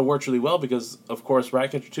that would have worked really well because, of course,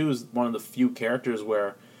 Ratcatcher 2 is one of the few characters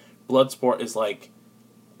where Bloodsport is like,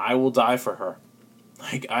 I will die for her.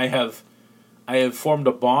 Like, I have formed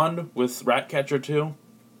a bond with Ratcatcher 2,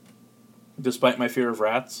 despite my fear of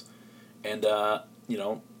rats, and,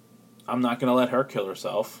 I'm not going to let her kill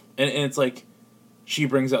herself. And it's like, she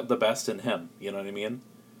brings out the best in him, you know what I mean?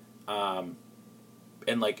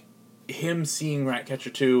 And, like, him seeing Ratcatcher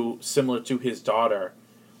 2 similar to his daughter,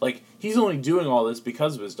 like, he's only doing all this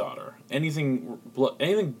because of his daughter. Anything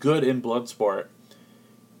good in Bloodsport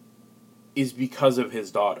is because of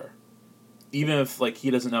his daughter. Even if, like, he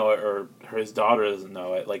doesn't know it or his daughter doesn't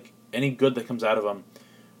know it, like, any good that comes out of him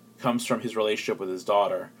comes from his relationship with his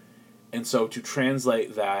daughter. And so to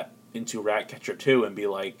translate that into Ratcatcher 2 and be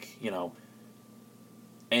like,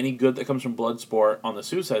 any good that comes from Bloodsport on the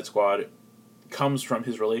Suicide Squad comes from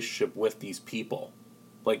his relationship with these people.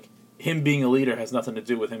 Like, him being a leader has nothing to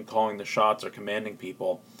do with him calling the shots or commanding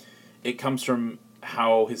people. It comes from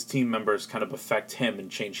how his team members kind of affect him and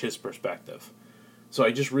change his perspective. So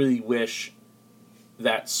I just really wish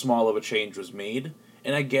that small of a change was made.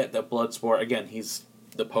 And I get that Bloodsport, again, he's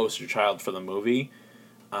the poster child for the movie.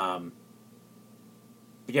 Yeah,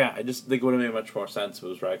 I just think it would have made much more sense if it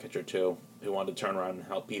was Ratcatcher 2 who wanted to turn around and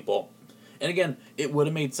help people. And again, it would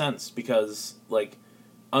have made sense because, like,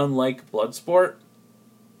 unlike Bloodsport,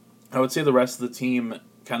 I would say the rest of the team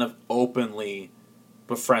kind of openly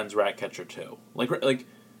befriends Ratcatcher 2. Like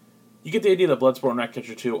you get the idea that Bloodsport and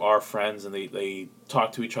Ratcatcher 2 are friends and they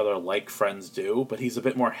talk to each other like friends do, but he's a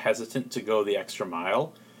bit more hesitant to go the extra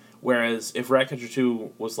mile. Whereas if Ratcatcher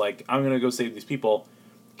 2 was like, I'm going to go save these people,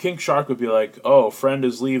 King Shark would be like, oh, friend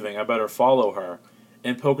is leaving, I better follow her.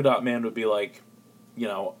 And Polka Dot Man would be like,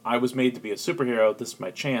 I was made to be a superhero, this is my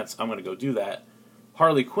chance, I'm going to go do that.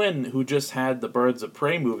 Harley Quinn, who just had the Birds of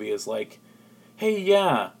Prey movie, is like, hey,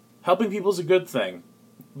 yeah, helping people's a good thing.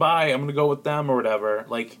 Bye, I'm going to go with them or whatever.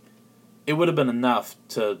 Like, it would have been enough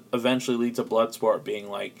to eventually lead to Bloodsport being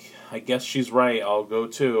like, I guess she's right, I'll go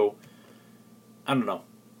too. I don't know.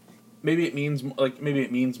 Maybe it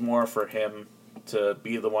means more for him to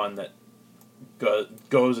be the one that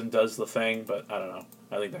goes and does the thing, but I don't know.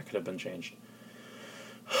 I think that could have been changed.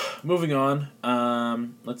 Moving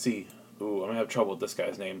on, let's see. Ooh, I'm going to have trouble with this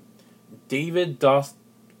guy's name. David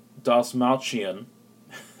Dastmalchian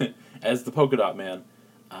as the Polka Dot Man.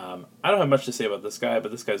 I don't have much to say about this guy, but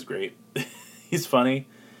this guy's great. He's funny.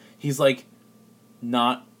 He's, like,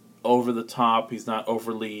 not over the top. He's not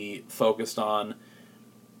overly focused on.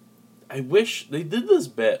 I wish they did this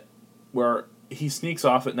bit where he sneaks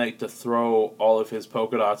off at night to throw all of his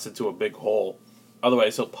polka dots into a big hole.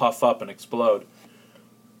 Otherwise, he'll puff up and explode.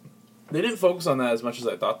 They didn't focus on that as much as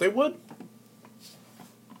I thought they would.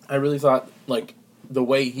 I really thought, like, the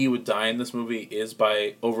way he would die in this movie is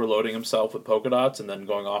by overloading himself with polka dots and then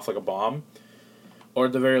going off like a bomb. Or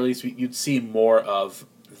at the very least, you'd see more of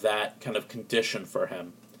that kind of condition for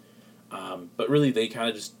him. But really, they kind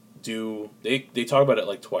of just do. They talk about it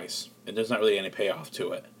like twice, and there's not really any payoff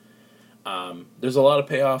to it. There's a lot of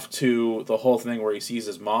payoff to the whole thing where he sees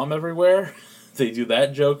his mom everywhere. They do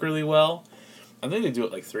that joke really well. I think they do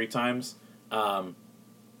it like 3 times.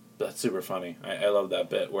 That's super funny. I love that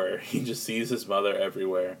bit where he just sees his mother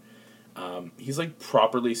everywhere. He's like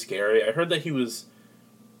properly scary. I heard that he was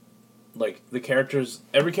like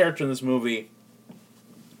every character in this movie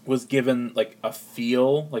was given like a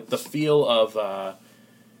feel, like the feel of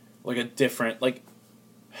like a different like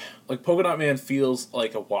Polka Dot Man feels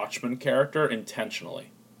like a Watchmen character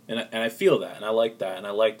intentionally, and I feel that, and I like that, and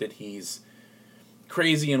I like that he's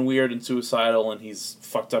crazy and weird and suicidal and he's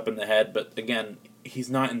fucked up in the head, but again, he's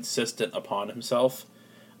not insistent upon himself.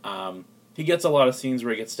 He gets a lot of scenes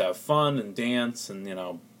where he gets to have fun and dance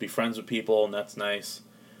and be friends with people, and that's nice.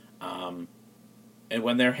 And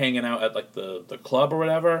when they're hanging out at like the club or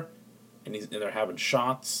whatever, and they're having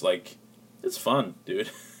shots, like it's fun, dude.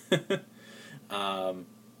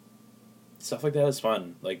 Stuff like that is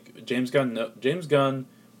fun. Like James Gunn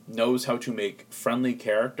knows how to make friendly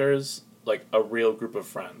characters like a real group of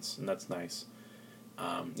friends, and that's nice.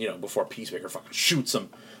 Before Peacemaker fucking shoots him.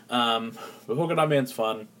 But Polka Dot Man's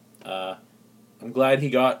fun. I'm glad he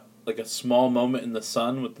got like a small moment in the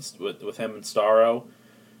sun with him and Starro,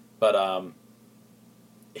 but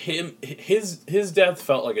his death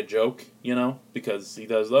felt like a joke, because he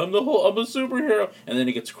does I'm a superhero, and then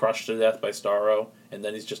he gets crushed to death by Starro, and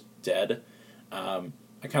then he's just dead. I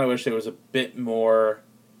kind of wish there was a bit more.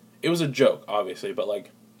 It was a joke, obviously, but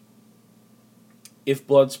like, if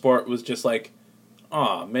Bloodsport was just like,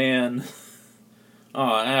 "Aw, man,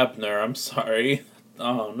 aw, Abner, I'm sorry,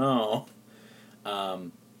 oh no,"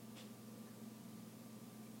 but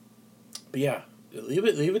yeah, leave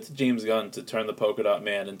it to James Gunn to turn the Polka Dot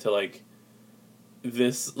Man into like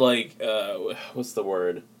this, like, what's the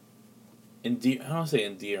word? I don't say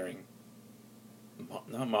endearing,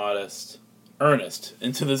 not modest, earnest,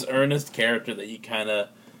 into this earnest character that you kind of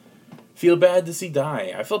feel bad to see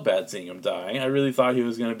die. I felt bad seeing him die. I really thought he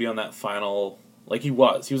was going to be on that final, like he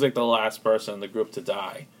was. He was like the last person in the group to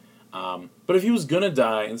die. But if he was going to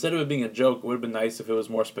die, instead of it being a joke, it would have been nice if it was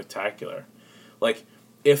more spectacular. Like,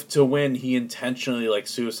 if to win, he intentionally, like,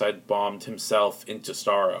 suicide bombed himself into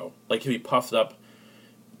Starro. Like, if he puffed up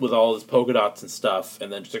with all his polka dots and stuff,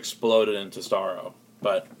 and then just exploded into Starro.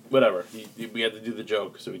 But, whatever. We had to do the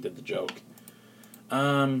joke, so we did the joke.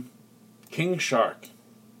 King Shark.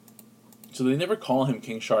 So they never call him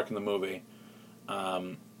King Shark in the movie.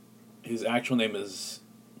 His actual name is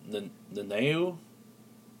Nanaue?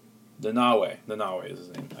 Nanaue is his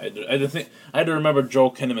name. I had to remember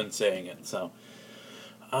Joel Kinnaman saying it, so...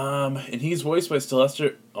 and he's voiced by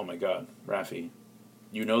Sylvester... Oh my god, Raffi.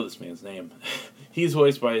 You know this man's name. He's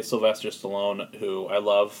voiced by Sylvester Stallone, who I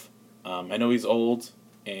love. I know he's old,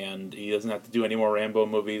 and he doesn't have to do any more Rambo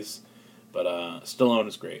movies, but Stallone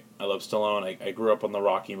is great. I love Stallone. I grew up on the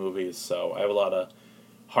Rocky movies, so I have a lot of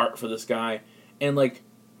heart for this guy. And, like,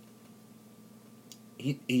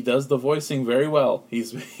 he does the voicing very well.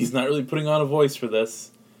 He's not really putting on a voice for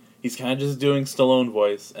this. He's kind of just doing Stallone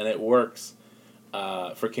voice, and it works.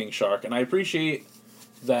 For King Shark, and I appreciate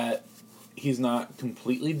that he's not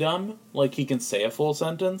completely dumb. Like, he can say a full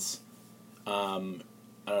sentence. I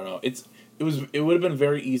don't know. It would have been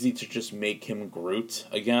very easy to just make him Groot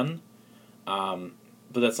again, but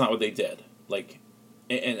that's not what they did. Like,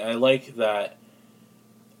 and I like that.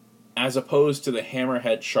 As opposed to the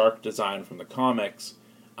hammerhead shark design from the comics,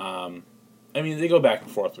 they go back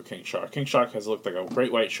and forth with King Shark. King Shark has looked like a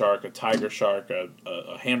great white shark, a tiger shark, a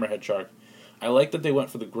hammerhead shark. I like that they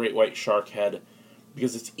went for the great white shark head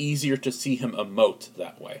because it's easier to see him emote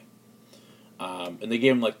that way. And they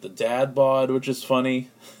gave him like the dad bod, which is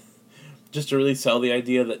funny, just to really sell the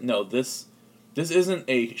idea that no, this isn't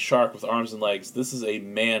a shark with arms and legs. This is a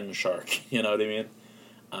man shark. You know what I mean?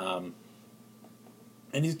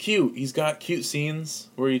 And he's cute. He's got cute scenes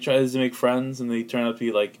where he tries to make friends and they turn out to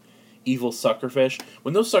be like evil suckerfish.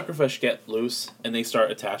 When those suckerfish get loose and they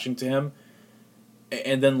start attaching to him.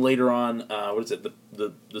 And then later on,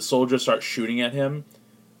 the soldiers start shooting at him.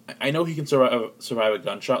 I know he can survive a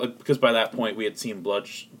gunshot, because by that point we had seen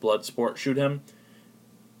Bloodsport shoot him.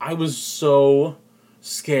 I was so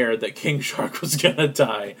scared that King Shark was gonna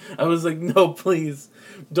die. I was like, no, please,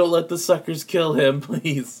 don't let the suckers kill him,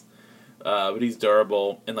 please. But he's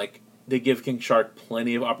durable, and like they give King Shark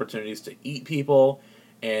plenty of opportunities to eat people,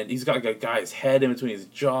 and he's got like a guy's head in between his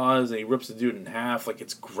jaws, and he rips the dude in half. Like,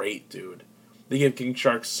 it's great, dude. They give King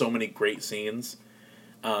Shark so many great scenes.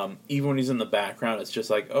 Even when he's in the background, it's just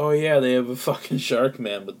like, oh yeah, they have a fucking shark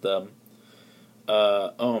man with them.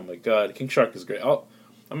 Oh my god, King Shark is great.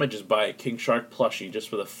 I might just buy a King Shark plushie just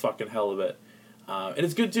for the fucking hell of it. And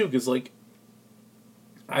it's good too, because like,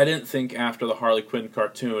 I didn't think after the Harley Quinn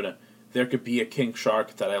cartoon there could be a King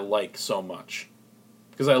Shark that I like so much.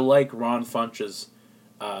 Because I like Ron Funch's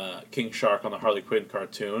King Shark on the Harley Quinn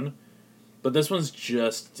cartoon, but this one's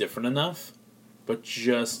just different enough. But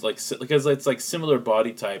just like, because it's like similar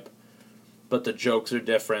body type, but the jokes are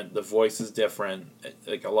different, the voice is different,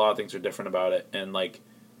 like a lot of things are different about it, and like,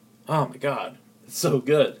 oh my god, it's so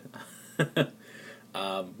good.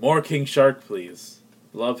 More King Shark, please.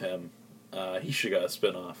 Love him. He should got a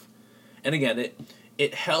spin-off. And again,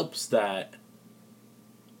 it helps that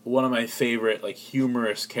one of my favorite like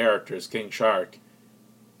humorous characters, King Shark,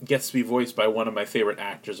 gets to be voiced by one of my favorite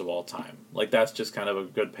actors of all time. Like, that's just kind of a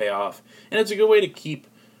good payoff. And it's a good way to keep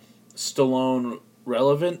Stallone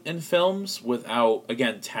relevant in films without,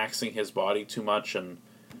 again, taxing his body too much. And,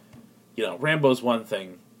 Rambo's one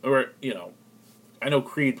thing. Or, I know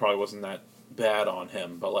Creed probably wasn't that bad on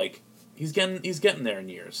him, but, like, he's getting there in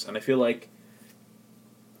years. And I feel like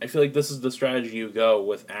this is the strategy you go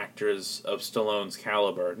with actors of Stallone's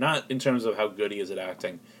caliber. Not in terms of how good he is at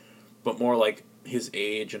acting, but more like his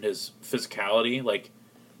age and his physicality, like,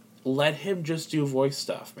 let him just do voice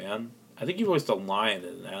stuff, man. I think he voiced a lion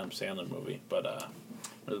in an Adam Sandler movie, but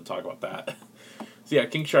we're going to talk about that. So yeah,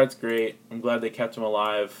 King Shark's great. I'm glad they kept him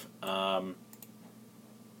alive.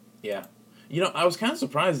 Yeah. You know, I was kind of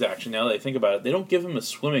surprised, actually, now that I think about it. They don't give him a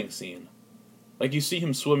swimming scene. Like, you see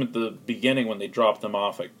him swim at the beginning when they drop them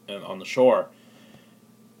off on the shore.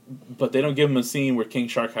 But they don't give him a scene where King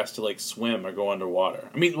Shark has to, like, swim or go underwater.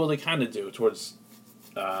 I mean, well, they kind of do towards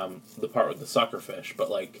the part with the suckerfish.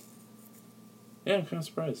 But, like, yeah, I'm kind of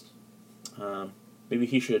surprised. Maybe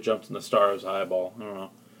he should have jumped in the Star's eyeball. I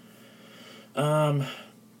don't know.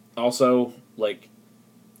 Also, like,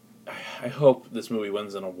 I hope this movie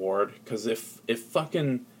wins an award. Because if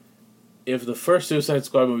the first Suicide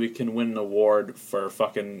Squad movie can win an award for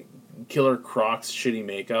fucking Killer Croc's shitty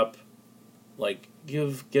makeup, like,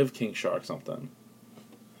 give King Shark something.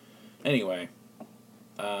 Anyway,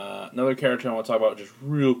 another character I want to talk about just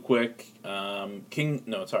real quick. I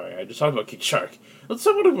just talked about King Shark. Let's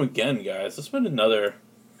talk about him again, guys. Let's spend another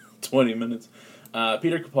 20 minutes.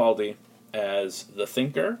 Peter Capaldi as the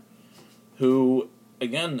Thinker, who,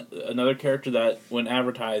 again, another character that, when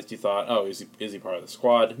advertised, you thought, oh, is he part of the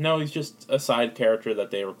squad? No, he's just a side character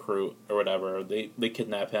that they recruit or whatever. They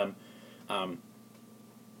kidnap him.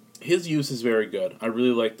 His use is very good. I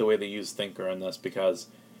really like the way they use Thinker in this, because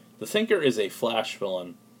the Thinker is a Flash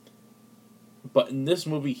villain, but in this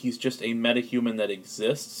movie, he's just a metahuman that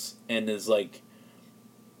exists and is like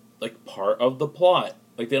part of the plot.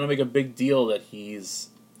 Like, they don't make a big deal that he's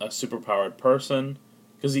a superpowered person,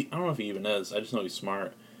 because I don't know if he even is. I just know he's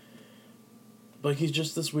smart. But he's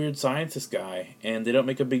just this weird scientist guy, and they don't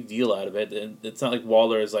make a big deal out of it. And it's not like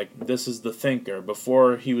Waller is like, this is the Thinker.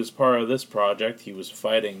 Before he was part of this project, he was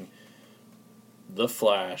fighting the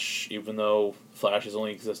Flash, even though Flash has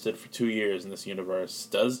only existed for 2 years in this universe.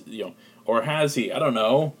 Or has he? I don't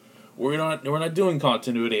know. We're not doing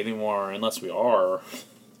continuity anymore, unless we are.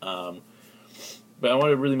 But I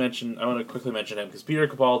want to quickly mention him, because Peter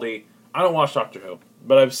Capaldi, I don't watch Doctor Who,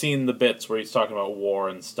 but I've seen the bits where he's talking about war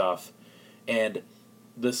and stuff. And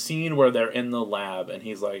the scene where they're in the lab and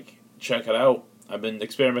he's like, check it out. I've been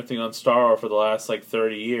experimenting on Starro for the last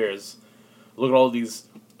 30 years. Look at all these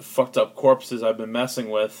fucked up corpses I've been messing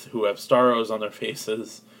with who have Starros on their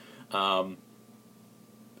faces.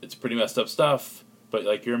 It's pretty messed up stuff,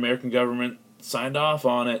 but your American government signed off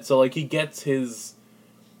on it. So he gets his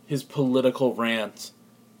political rant,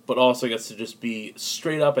 but also gets to just be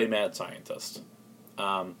straight up a mad scientist.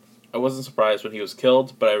 I wasn't surprised when he was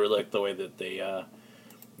killed, but I really like the way that they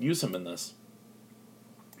use him in this.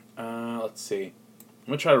 Let's see. I'm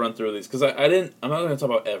going to try to run through these, because I'm not going to talk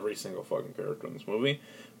about every single fucking character in this movie,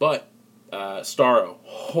 but Starro.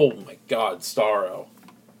 Oh my god, Starro.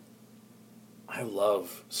 I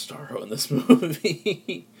love Starro in this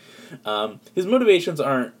movie. His motivations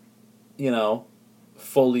aren't,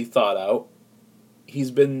 fully thought out.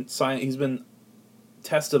 He's been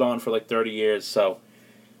tested on for 30 years, so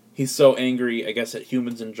he's so angry, I guess, at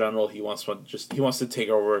humans in general. He wants to take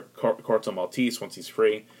over Corto Maltese once he's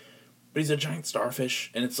free. But he's a giant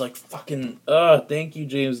starfish, and it's fucking, thank you,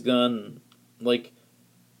 James Gunn.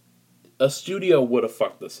 A studio would have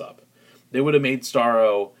fucked this up. They would have made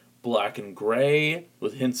Starro black and gray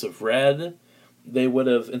with hints of red. They would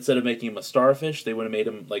have, instead of making him a starfish, they would have made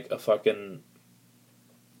him a fucking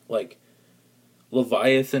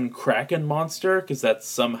Leviathan Kraken monster, because that's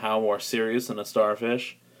somehow more serious than a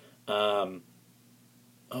starfish. Oh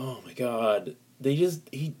my god. They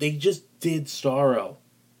just did Starro.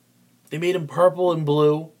 They made him purple and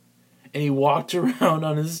blue, and he walked around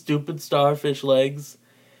on his stupid starfish legs,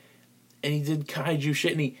 and he did kaiju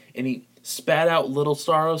shit, and he spat out little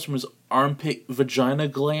Starros from his armpit vagina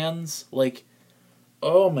glands.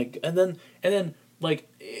 Oh my god. And then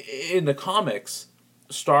in the comics,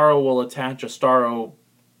 Starro will attach a Starro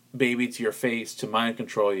baby to your face to mind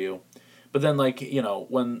control you. But then,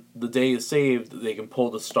 when the day is saved, they can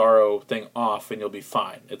pull the Starro thing off and you'll be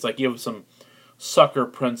fine. It's you have some sucker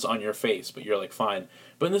prints on your face, but you're, fine.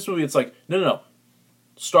 But in this movie, it's no.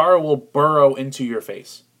 Starro will burrow into your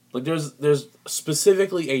face. There's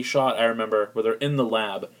specifically a shot, I remember, where they're in the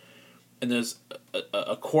lab, and there's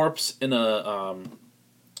a corpse in on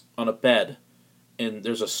a bed, and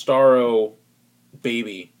there's a Starro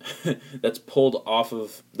baby that's pulled off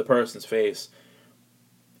of the person's face,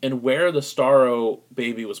 and where the Starro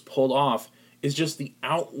baby was pulled off is just the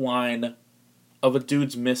outline of a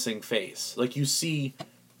dude's missing face. You see,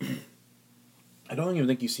 I don't even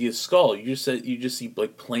think you see his skull. You just see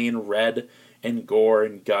plain red and gore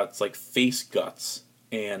and guts, face guts,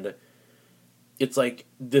 and it's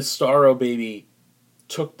this Starro baby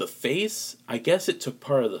took the face. I guess it took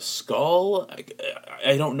part of the skull.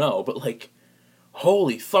 I don't know, but like,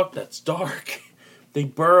 holy fuck, that's dark. They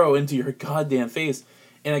burrow into your goddamn face.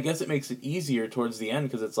 And I guess it makes it easier towards the end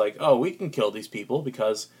because it's like, oh, we can kill these people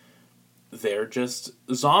because they're just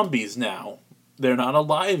zombies now. They're not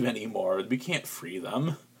alive anymore. We can't free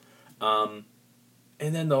them. And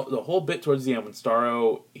then the whole bit towards the end when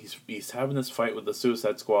Starro, he's having this fight with the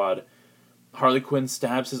Suicide Squad. Harley Quinn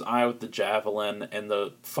stabs his eye with the javelin, and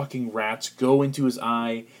the fucking rats go into his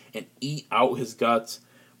eye and eat out his guts.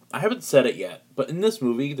 I haven't said it yet, but in this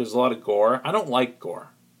movie, there's a lot of gore. I don't like gore,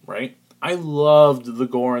 right? I loved the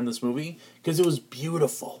gore in this movie because it was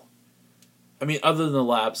beautiful. I mean, other than the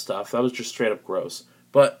lab stuff, that was just straight up gross.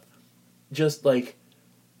 But just like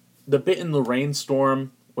the bit in the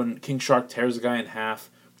rainstorm when King Shark tears a guy in half,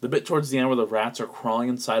 the bit towards the end where the rats are crawling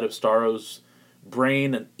inside of Starro's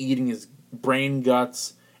brain and eating his brain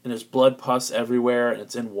guts, and there's blood pus everywhere, and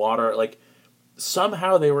it's in water. Like,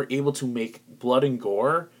 somehow they were able to make blood and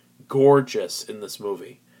gore gorgeous in this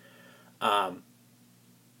movie. But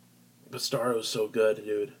Starro's so good,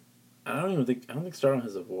 dude. I don't think Starro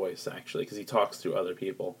has a voice, actually, because he talks through other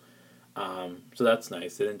people. So that's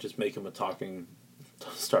nice. They didn't just make him a talking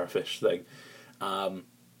starfish thing. And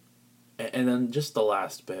then just the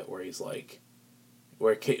last bit where he's like,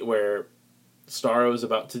 where Starro is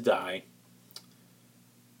about to die,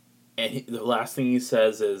 and the last thing he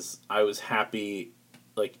says is, "I was happy,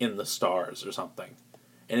 like in the stars" or something,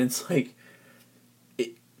 and it's like,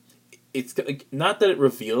 it's like, not that it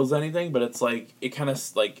reveals anything, but it's like it kind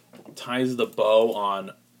of like ties the bow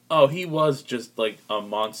on, oh, he was just like a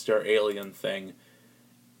monster alien thing,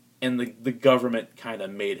 and the government kind of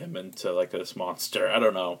made him into like this monster. I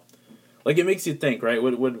don't know. Like, it makes you think, right?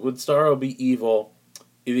 Would Starro be evil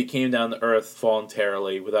if he came down to Earth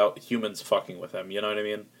voluntarily without humans fucking with him? You know what I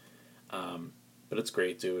mean? But it's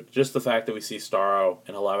great, dude. Just the fact that we see Starro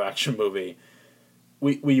in a live action movie,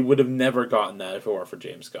 we would have never gotten that if it weren't for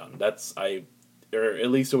James Gunn. Or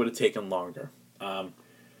at least it would have taken longer. And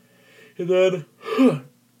then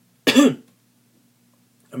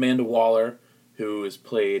Amanda Waller, who is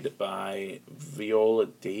played by Viola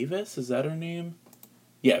Davis, is that her name?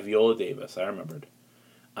 Yeah, Viola Davis, I remembered.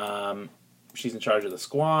 She's in charge of the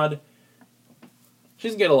squad. She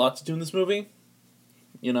doesn't get a lot to do in this movie.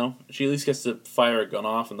 You know, she at least gets to fire a gun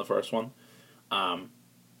off in the first one.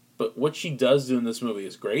 But what she does do in this movie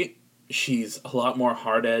is great. She's a lot more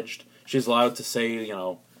hard-edged. She's allowed to say, you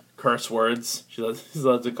know, curse words. She's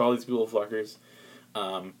allowed to call these people fuckers.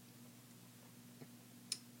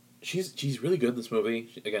 She's really good in this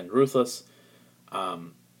movie. Again, ruthless.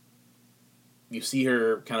 You see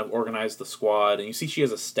her kind of organize the squad, and you see she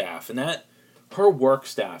has a staff, and her work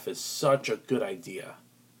staff is such a good idea.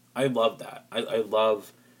 I love that. I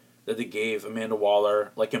love that they gave Amanda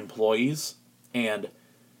Waller, like, employees, and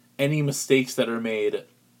any mistakes that are made,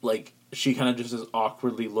 like, she kind of just is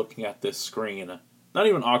awkwardly looking at this screen. Not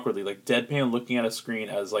even awkwardly, like, deadpan looking at a screen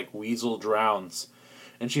as, like, Weasel drowns.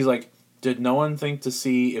 And she's like, did no one think to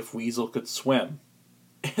see if Weasel could swim?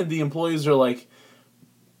 And the employees are like,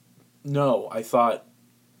 no, I thought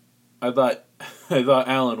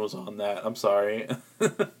Alan was on that. I'm sorry.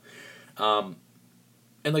 And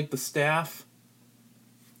like the staff,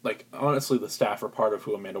 like honestly, the staff are part of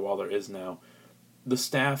who Amanda Waller is now. The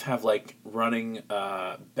staff have like running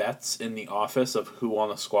bets in the office of who on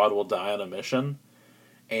the squad will die on a mission,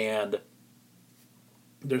 and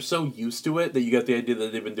they're so used to it that you get the idea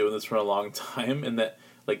that they've been doing this for a long time, and that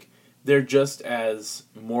like they're just as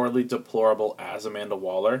morally deplorable as Amanda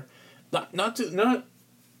Waller. Not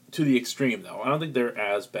to the extreme though. I don't think they're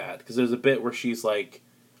as bad, because there's a bit where she's like,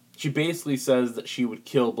 she basically says that she would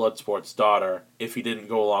kill Bloodsport's daughter if he didn't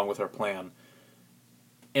go along with her plan.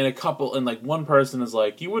 And like one person is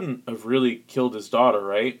like, you wouldn't have really killed his daughter,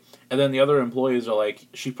 right? And then the other employees are like,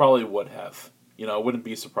 she probably would have. You know, wouldn't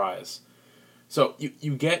be surprised. So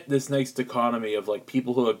you get this nice dichotomy of like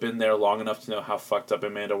people who have been there long enough to know how fucked up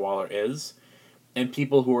Amanda Waller is, and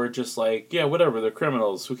people who are just like, yeah, whatever, they're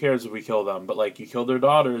criminals. Who cares if we kill them? But like, you killed their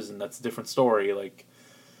daughters, and that's a different story. Like,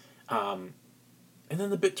 and then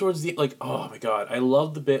the bit towards the like, oh my god, I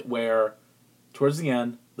love the bit where towards the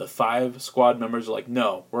end, the 5 squad members are like,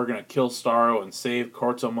 no, we're gonna kill Starro and save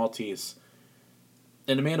Corto Maltese.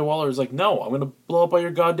 And Amanda Waller is like, no, I'm gonna blow up all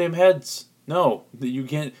your goddamn heads. No, you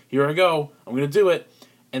can't. Here I go. I'm gonna do it.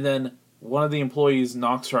 And then one of the employees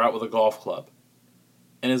knocks her out with a golf club,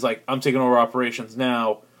 and is like, I'm taking over operations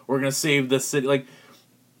now. We're gonna save this city. Like,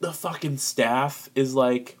 the fucking staff is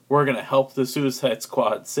like, we're gonna help the Suicide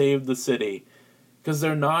Squad save the city, because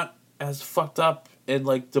they're not as fucked up and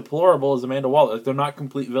like deplorable as Amanda Waller. Like, they're not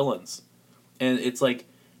complete villains. And it's like,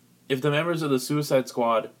 if the members of the Suicide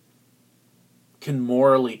Squad can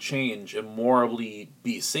morally change and morally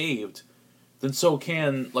be saved, then so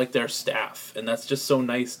can, like, their staff. And that's just so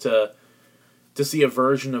nice to see a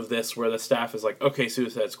version of this where the staff is like, okay,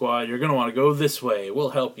 Suicide Squad, you're going to want to go this way. We'll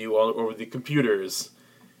help you all over the computers.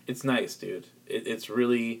 It's nice, dude. It's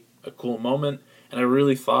really a cool moment. And I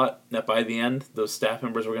really thought that by the end, those staff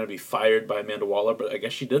members were going to be fired by Amanda Waller, but I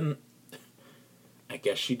guess she didn't.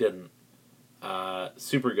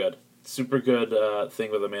 Super good. Super good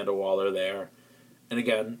thing with Amanda Waller there. And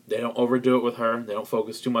again, they don't overdo it with her. They don't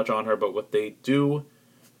focus too much on her, but what they do,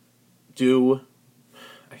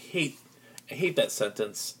 I hate that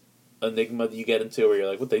sentence, enigma that you get into where you're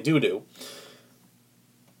like, what they do.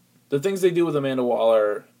 The things they do with Amanda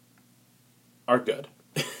Waller are good.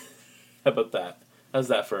 How about that? How's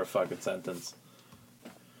that for a fucking sentence?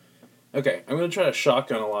 Okay, I'm going to try to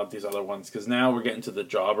shotgun a lot of these other ones, because now we're getting to the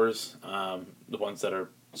jobbers, the ones that are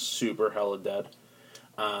super hella dead.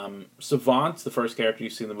 Savant, the first character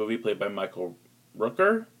you see in the movie, played by Michael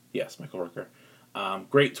Rooker. Yes, Michael Rooker.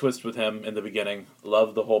 Great twist with him in the beginning.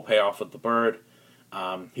 Love the whole payoff with the bird.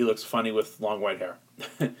 He looks funny with long white hair.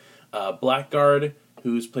 Blackguard,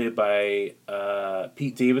 who's played by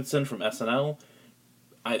Pete Davidson from SNL.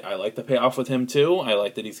 I like the payoff with him too. I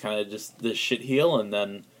like that he's kind of just this shit heel, and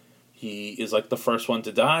then he is like the first one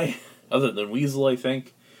to die, other than Weasel, I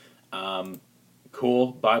think.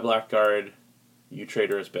 Cool. Bye, Blackguard. You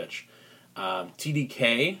traitorous bitch.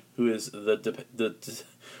 TDK, who is the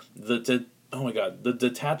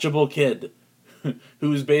detachable kid,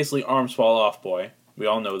 who's basically arms fall off boy. We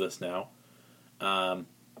all know this now.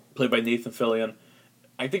 Played by Nathan Fillion.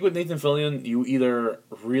 I think with Nathan Fillion, you either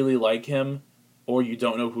really like him, or you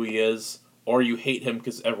don't know who he is, or you hate him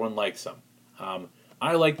because everyone likes him.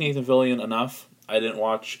 I like Nathan Fillion enough. I didn't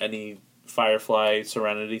watch any Firefly,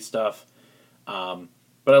 Serenity stuff.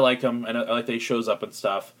 But I like him, and I like that he shows up and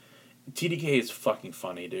stuff. TDK is fucking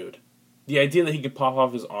funny, dude. The idea that he could pop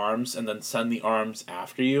off his arms and then send the arms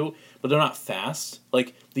after you, but they're not fast.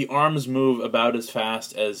 Like, the arms move about as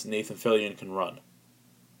fast as Nathan Fillion can run.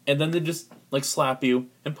 And then they just, like, slap you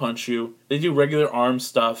and punch you. They do regular arm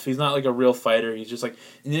stuff. He's not, like, a real fighter. He's just like,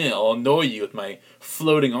 yeah, I'll annoy you with my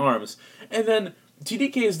floating arms. And then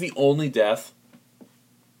TDK is the only death,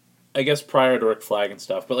 I guess prior to Rick Flag and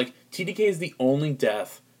stuff, but, like, TDK is the only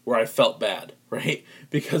death where I felt bad, right?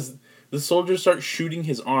 Because the soldiers start shooting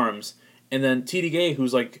his arms, and then TDK,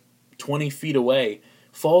 who's, like, 20 feet away,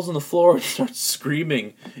 falls on the floor and starts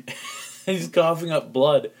screaming. And he's coughing up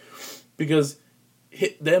blood. Because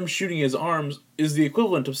them shooting his arms is the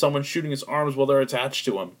equivalent of someone shooting his arms while they're attached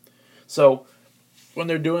to him. So, when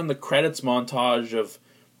they're doing the credits montage of,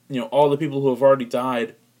 all the people who have already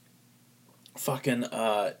died, fucking,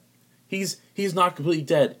 He's not completely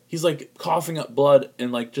dead. He's, like, coughing up blood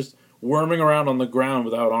and, like, just worming around on the ground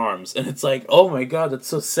without arms. And it's like, oh my god, that's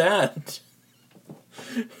so sad.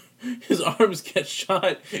 His arms get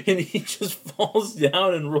shot, and he just falls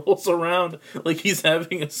down and rolls around like he's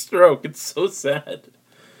having a stroke. It's so sad.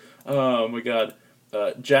 Oh my god.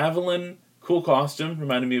 Javelin, cool costume,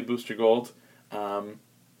 reminded me of Booster Gold.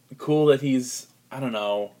 Cool that he's, I don't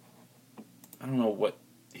know what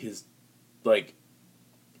his, like,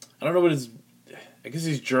 I guess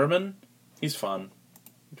he's German. He's fun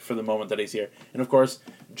for the moment that he's here. And of course,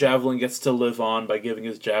 Javelin gets to live on by giving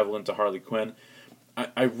his javelin to Harley Quinn.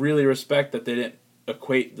 I really respect that they didn't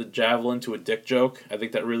equate the javelin to a dick joke. I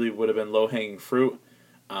think that really would have been low-hanging fruit.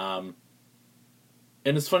 And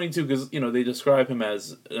it's funny, too, because, they describe him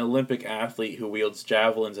as an Olympic athlete who wields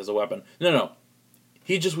javelins as a weapon. No.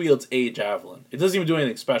 He just wields a javelin. It doesn't even do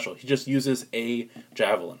anything special. He just uses a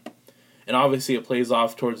javelin. And obviously it plays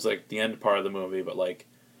off towards, like, the end part of the movie, but, like,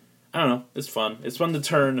 I don't know. It's fun. It's fun to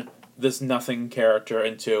turn this nothing character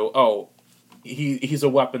into, he's a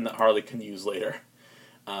weapon that Harley can use later.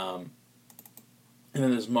 And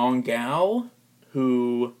then there's Mongal,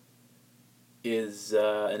 who is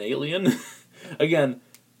an alien. Again,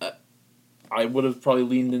 I would have probably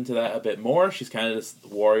leaned into that a bit more. She's kind of this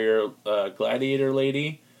warrior, gladiator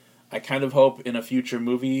lady. I kind of hope in a future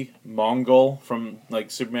movie, Mongol from, like,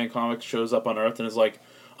 Superman comics shows up on Earth and is like,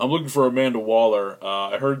 I'm looking for Amanda Waller.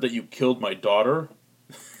 I heard that you killed my daughter.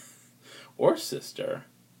 Or sister.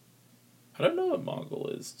 I don't know what Mongol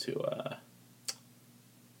is to,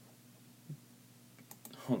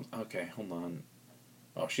 hold on.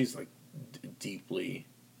 Oh, she's, like, deeply...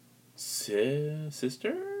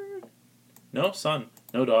 sister? No, son.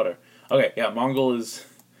 No daughter. Okay, yeah, Mongal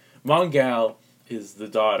is the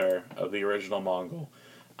daughter of the original Mongol.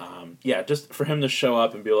 Just for him to show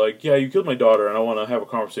up and be like, yeah, you killed my daughter, and I want to have a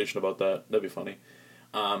conversation about that. That'd be funny.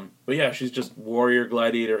 But yeah, she's just warrior,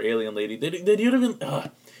 gladiator, alien lady. They do even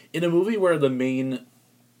in a movie where the main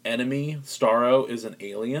enemy Starro is an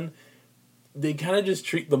alien. They kind of just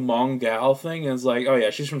treat the Mongol thing as like, oh yeah,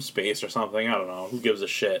 she's from space or something. I don't know. Who gives a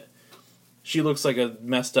shit? She looks like a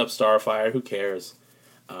messed up starfire. Who cares?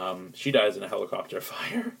 She dies in a helicopter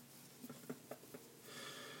fire.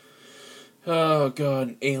 Oh god,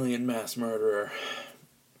 an alien mass murderer.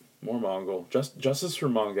 More Mongol. Justice for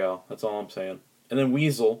Mongol. That's all I'm saying. And then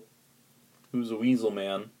Weasel, who's a Weasel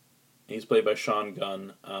man. He's played by Sean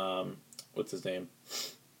Gunn. What's his name?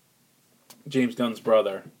 James Gunn's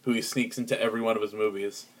brother, who he sneaks into every one of his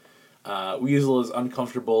movies. Weasel is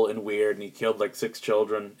uncomfortable and weird, and he killed like 6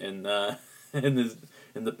 children in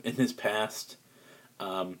in his past.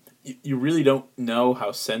 You really don't know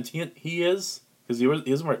how sentient he is because he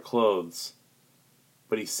doesn't wear clothes,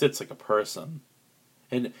 but he sits like a person.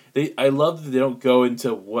 And I love that they don't go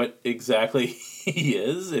into what exactly he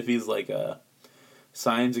is, if he's like a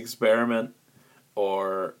science experiment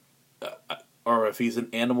or if he's an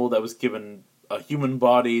animal that was given a human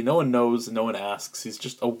body. No one knows and no one asks. He's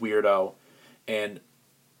just a weirdo. And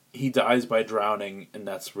he dies by drowning, and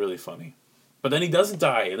that's really funny. But then he doesn't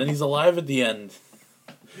die, and then he's alive at the end.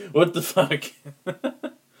 What the fuck?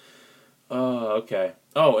 Oh, okay.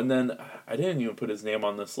 Oh, and then I didn't even put his name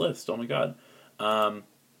on this list. Oh my god.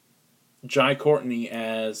 Jai Courtney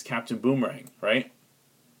as Captain Boomerang, right?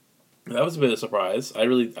 That was a bit of a surprise. I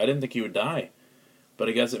didn't think he would die. But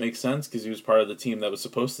I guess it makes sense because he was part of the team that was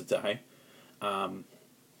supposed to die.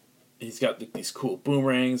 He's got these cool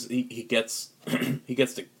boomerangs. He gets he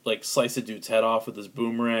gets to like slice a dude's head off with his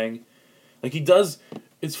boomerang. Like he does.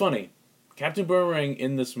 It's funny. Captain Boomerang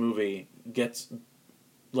in this movie gets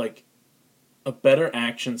like a better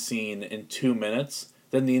action scene in 2 minutes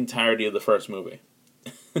than the entirety of the first movie.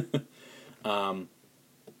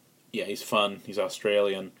 Yeah, he's fun. He's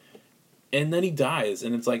Australian, and then he dies,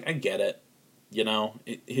 and it's like I get it. You know,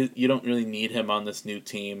 you don't really need him on this new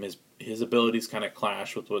team. His abilities kind of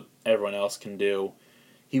clash with what everyone else can do.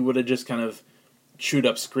 He would have just kind of chewed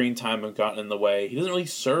up screen time and gotten in the way. He doesn't really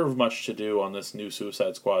serve much to do on this new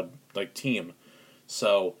Suicide Squad like team.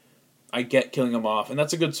 So I get killing him off, and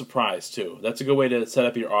that's a good surprise too. That's a good way to set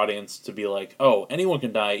up your audience to be like, oh, anyone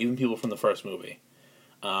can die, even people from the first movie.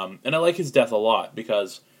 And I like his death a lot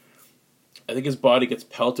because I think his body gets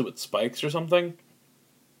pelted with spikes or something.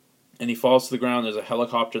 And he falls to the ground. There's a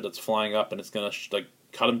helicopter that's flying up, and it's gonna like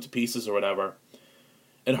cut him to pieces or whatever.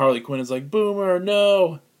 And Harley Quinn is like, "Boomer,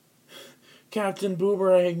 no, Captain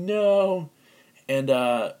Boomerang, no!"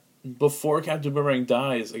 And before Captain Boomerang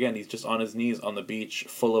dies, again, he's just on his knees on the beach,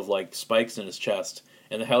 full of like spikes in his chest,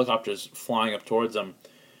 and the helicopter's flying up towards him.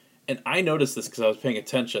 And I noticed this because I was paying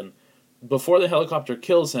attention. Before the helicopter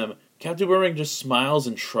kills him, Captain Boomerang just smiles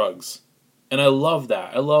and shrugs, and I love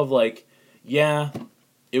that. I love like, yeah.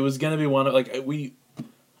 It was gonna be one of like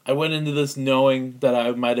I went into this knowing that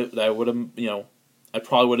I would have I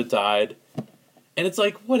probably would have died, and it's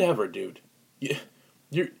like whatever, dude.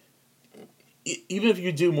 You're even if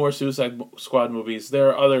you do more Suicide Squad movies, there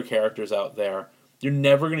are other characters out there. You're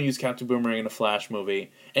never gonna use Captain Boomerang in a Flash movie,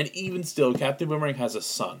 and even still, Captain Boomerang has a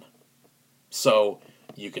son, so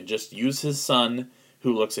you could just use his son,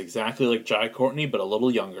 who looks exactly like Jai Courtney but a little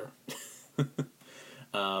younger.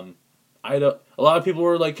 A lot of people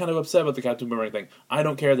were like kind of upset about the Captain Boomerang thing. I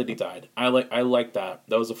don't care that he died. I like that.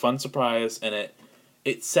 That was a fun surprise, and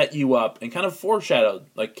it set you up and kind of foreshadowed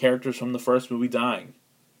like characters from the first movie dying,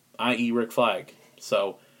 i.e. Rick Flag.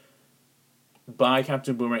 So, by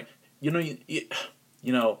Captain Boomerang, you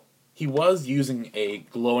know, he was using a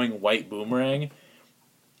glowing white boomerang.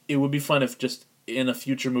 It would be fun if just in a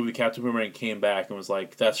future movie Captain Boomerang came back and was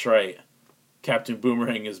like, "That's right. Captain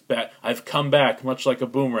Boomerang is back. I've come back, much like a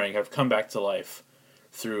boomerang. I've come back to life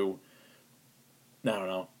through, I don't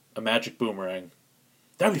know, a magic boomerang."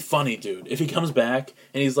 That'd be funny, dude. If he comes back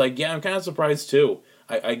and he's like, "Yeah, I'm kind of surprised too.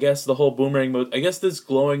 I guess the whole boomerang mode. I guess this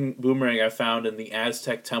glowing boomerang I found in the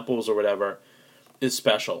Aztec temples or whatever is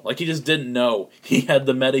special. Like he just didn't know he had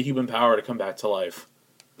the meta-human power to come back to life."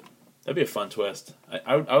 That'd be a fun twist.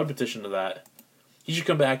 I would petition to that. He should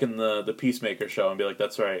come back in the Peacemaker show and be like,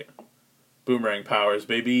 "That's right. Boomerang powers,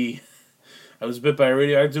 baby. I was bit by a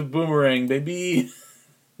radioactive boomerang, baby."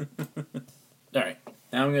 Alright,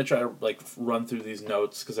 now I'm going to try to like run through these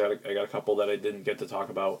notes because I got a couple that I didn't get to talk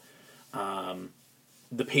about.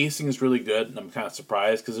 The pacing is really good, and I'm kind of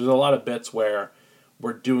surprised because there's a lot of bits where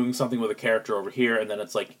we're doing something with a character over here, and then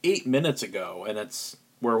it's like 8 minutes ago, and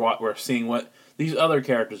we're seeing what these other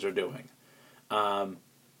characters are doing.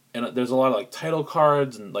 And there's a lot of like title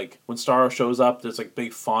cards, and like when Starro shows up, there's like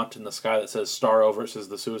big font in the sky that says Starro versus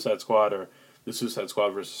the Suicide Squad, or the Suicide Squad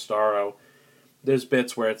versus Starro. There's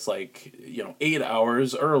bits where it's like 8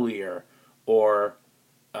 hours earlier, or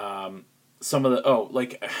some of the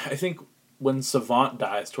like I think when Savant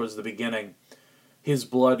dies towards the beginning, his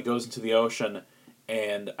blood goes into the ocean,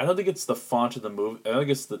 and I don't think it's the font of the movie. I don't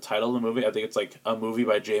think it's the title of the movie. I think it's like a movie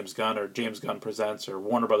by James Gunn, or James Gunn Presents, or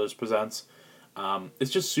Warner Brothers Presents. It's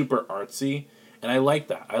just super artsy, and I like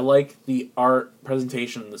that. I like the art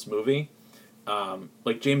presentation in this movie.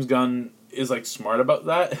 Like James Gunn is like smart about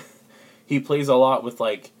that. He plays a lot with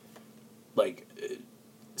like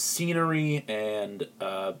scenery and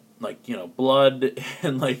blood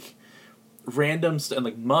and like random and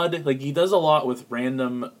like mud. Like he does a lot with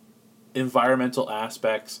random environmental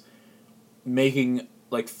aspects, making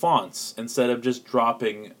like fonts instead of just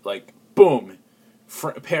dropping like boom,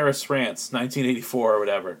 Paris, France, 1984 or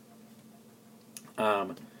whatever.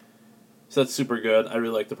 So that's super good. I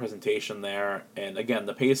really like the presentation there, and again,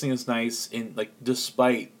 the pacing is nice. In like,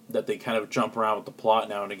 despite that they kind of jump around with the plot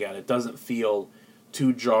now and again, it doesn't feel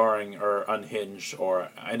too jarring or unhinged,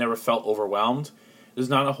 or I never felt overwhelmed. There's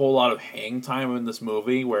not a whole lot of hang time in this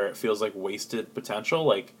movie where it feels like wasted potential.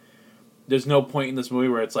 Like, there's no point in this movie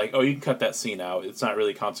where it's like, oh, you can cut that scene out. It's not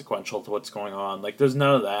really consequential to what's going on. Like, there's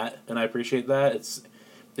none of that, and I appreciate that. It's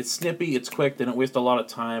snippy, it's quick. They don't waste a lot of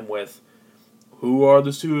time with who are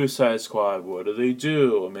the Suicide Squad? What do they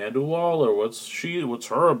do? Amanda Waller, what's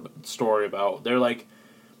her story about? They're like,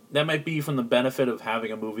 that might be from the benefit of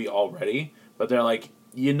having a movie already, but they're like,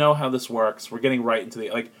 you know how this works. We're getting right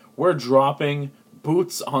into we're dropping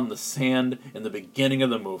boots on the sand in the beginning of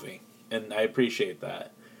the movie, and I appreciate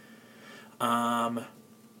that. And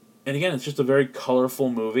again, it's just a very colorful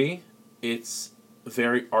movie. It's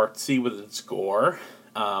very artsy with its gore.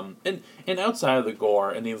 And outside of the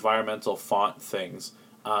gore and the environmental font things,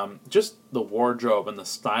 just the wardrobe and the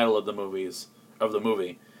style of the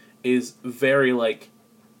movie is very like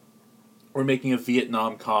we're making a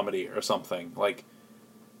Vietnam comedy or something. Like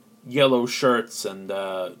yellow shirts and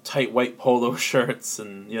tight white polo shirts,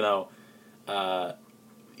 and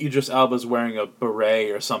Idris Elba's wearing a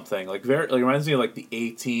beret or something. Like very like reminds me of like the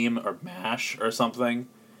A-Team or MASH or something.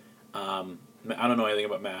 I don't know anything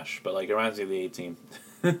about MASH, but like it reminds me of the A-Team.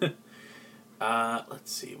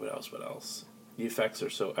 Let's see, what else? The effects are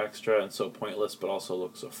so extra and so pointless, but also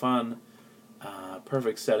look so fun.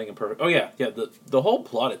 Perfect setting and perfect. Oh yeah. The whole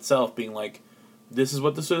plot itself being like, this is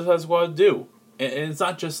what the Suicide Squad do, and it's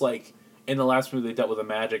not just like in the last movie they dealt with a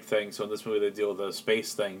magic thing, so in this movie they deal with a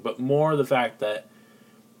space thing, but more the fact that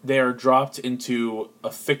they are dropped into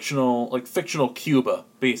a fictional Cuba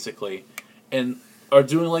basically, and are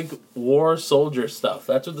doing like war soldier stuff.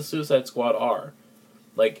 That's what the Suicide Squad are.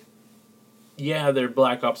 Like, yeah, they're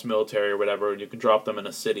Black Ops military or whatever, and you can drop them in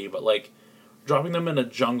a city, but like dropping them in a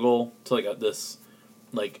jungle to like this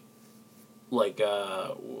I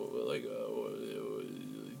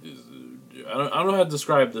don't know how to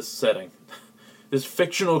describe this setting. This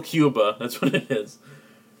fictional Cuba, that's what it is.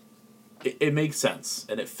 It makes sense,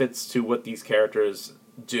 and it fits to what these characters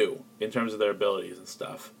do in terms of their abilities and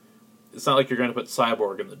stuff. It's not like you're going to put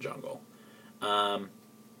Cyborg in the jungle.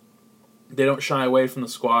 They don't shy away from the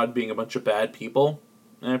squad being a bunch of bad people,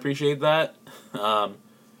 and I appreciate that. The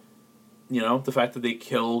fact that they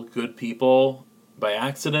kill good people by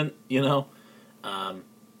accident,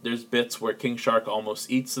 there's bits where King Shark almost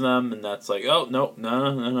eats them, and that's like, oh,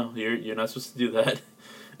 no, you're not supposed to do that.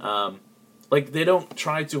 They don't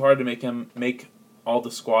try too hard to make all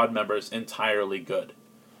the squad members entirely good.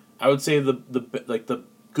 I would say the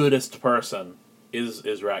goodest person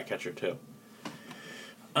is Ratcatcher too.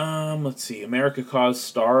 Let's see. America caused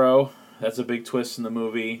Starro. That's a big twist in the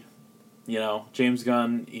movie. James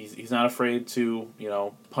Gunn, he's not afraid to,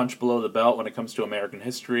 punch below the belt when it comes to American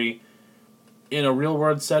history. In a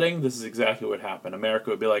real-world setting, this is exactly what happened. America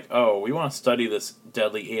would be like, oh, we want to study this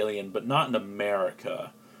deadly alien, but not in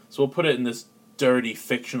America. So we'll put it in this dirty,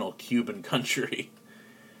 fictional Cuban country.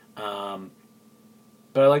 But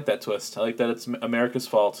I like that twist. I like that it's America's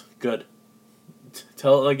fault. Good.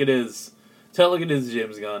 Tell it like it is. Tell it like it is,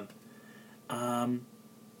 James Gunn.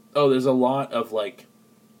 There's a lot of,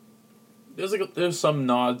 there's some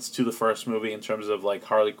nods to the first movie in terms of,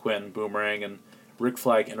 Harley Quinn, Boomerang, and Rick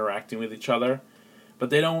Flag interacting with each other. But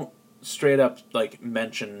they don't straight up,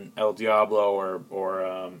 mention El Diablo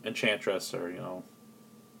or Enchantress or,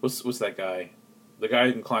 what's that guy? The guy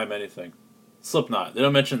who can climb anything. Slipknot. They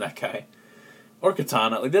don't mention that guy. Or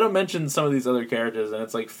Katana. They don't mention some of these other characters, and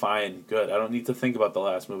it's fine, good. I don't need to think about the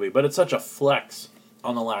last movie. But it's such a flex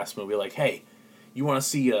on the last movie. Hey, you want to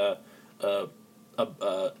see a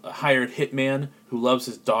hired hitman who loves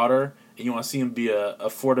his daughter, and and you want to see him be a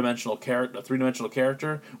 4-dimensional character, a 3-dimensional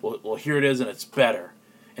character, well, here it is, and it's better.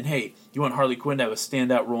 And hey, you want Harley Quinn to have a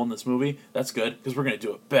standout role in this movie? That's good, because we're going to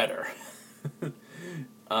do it better.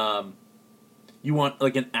 You want,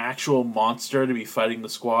 like, an actual monster to be fighting the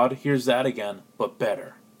Squad? Here's that again, but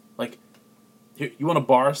better. Like, you want a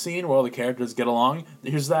bar scene where all the characters get along?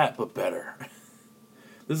 Here's that, but better.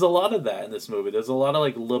 There's a lot of that in this movie. There's a lot of,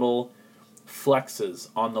 like, little flexes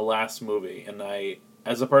on the last movie, and I,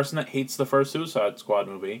 as a person that hates the first Suicide Squad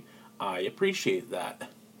movie, I appreciate that.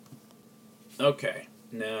 Okay,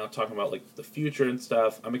 now talking about, like, the future and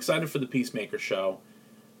stuff, I'm excited for the Peacemaker show.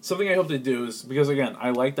 Something I hope they do is, because again, I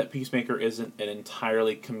like that Peacemaker isn't an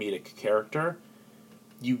entirely comedic character.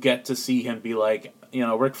 You get to see him be like,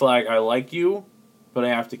 Rick Flag, I like you, but I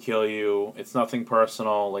have to kill you. It's nothing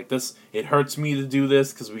personal. Like this, it hurts me to do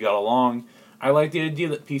this because we got along. I like the idea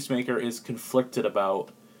that Peacemaker is conflicted about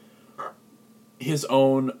his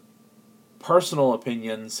own personal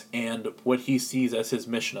opinions and what he sees as his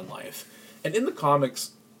mission in life. And in the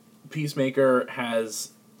comics, Peacemaker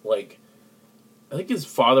has, like, I think his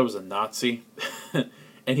father was a Nazi,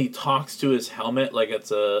 and he talks to his helmet like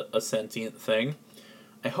it's a sentient thing.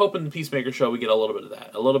 I hope in the Peacemaker show we get a little bit of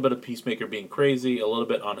that. A little bit of Peacemaker being crazy, a little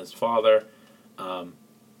bit on his father.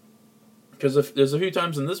 Because there's a few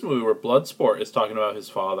times in this movie where Bloodsport is talking about his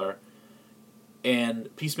father,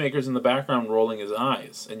 and Peacemaker's in the background rolling his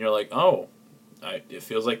eyes, and you're like, oh, it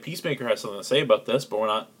feels like Peacemaker has something to say about this, but we're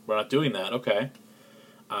not doing that. Okay.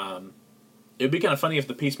 It'd be kind of funny if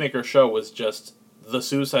the Peacemaker show was just the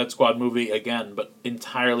Suicide Squad movie again, but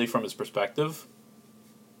entirely from his perspective.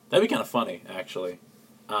 That'd be kind of funny, actually.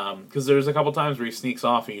 Because there's a couple times where he sneaks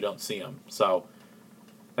off and you don't see him. So,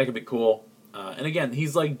 that could be cool. And again,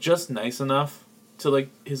 he's, like, just nice enough to, like,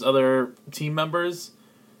 his other team members,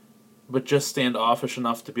 but just standoffish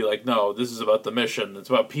enough to be like, no, this is about the mission. It's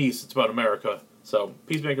about peace. It's about America. So,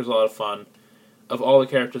 Peacemaker's a lot of fun. Of all the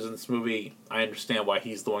characters in this movie, I understand why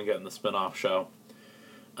he's the one getting the spin-off show.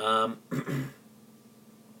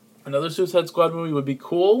 Another Suicide Squad movie would be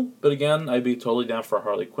cool, but again, I'd be totally down for a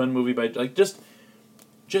Harley Quinn movie. But like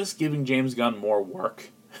just giving James Gunn more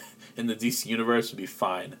work in the DC universe would be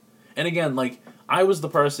fine. And again, like I was the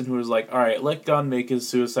person who was like, all right, let Gunn make his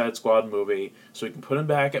Suicide Squad movie so we can put him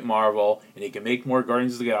back at Marvel and he can make more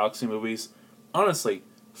Guardians of the Galaxy movies. Honestly,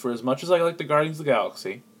 for as much as I like the Guardians of the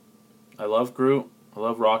Galaxy, I love Groot, I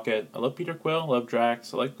love Rocket, I love Peter Quill, I love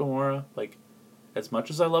Drax, I like Gamora. Like, as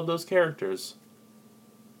much as I love those characters,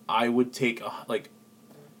 I would take,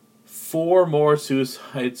 4 more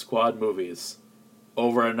Suicide Squad movies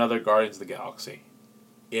over another Guardians of the Galaxy.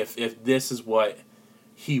 If this is what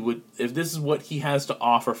he has to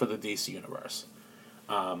offer for the DC universe.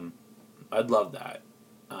 I'd love that.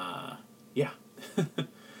 Yeah.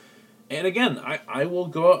 And again, I will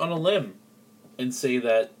go out on a limb and say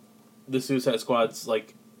that the Suicide Squad's,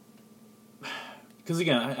 like... Because,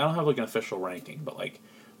 again, I don't have, like, an official ranking, but, like,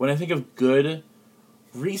 when I think of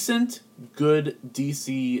recent good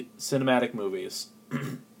DC cinematic movies,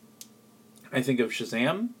 I think of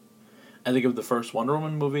Shazam, I think of the first Wonder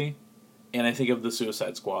Woman movie, and I think of the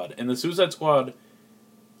Suicide Squad. And the Suicide Squad,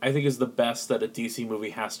 I think, is the best that a DC movie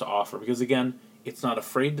has to offer. Because, again, it's not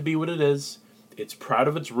afraid to be what it is. It's proud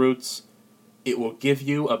of its roots. It will give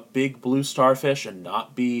you a big blue starfish and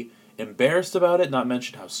not be embarrassed about it, not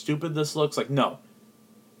mention how stupid this looks. Like, no.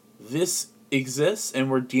 This exists,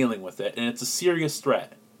 and we're dealing with it, and it's a serious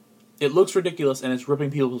threat. It looks ridiculous, and it's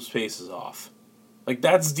ripping people's faces off. Like,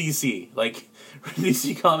 that's DC. Like,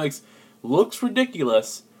 DC Comics looks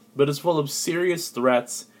ridiculous, but is full of serious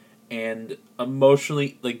threats and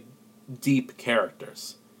emotionally, like, deep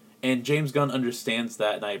characters. And James Gunn understands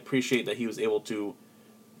that, and I appreciate that he was able to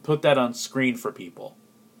put that on screen for people.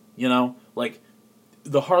 You know? Like,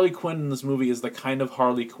 the Harley Quinn in this movie is the kind of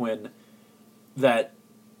Harley Quinn that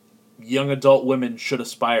young adult women should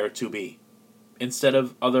aspire to be. Instead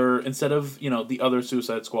of the other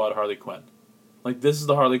Suicide Squad Harley Quinn. Like, this is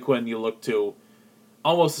the Harley Quinn you look to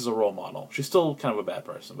almost as a role model. She's still kind of a bad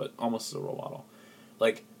person, but almost as a role model.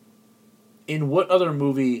 Like, in what other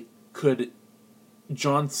movie could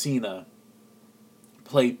John Cena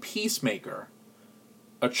play Peacemaker,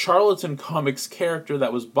 a Charlatan Comics character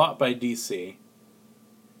that was bought by DC,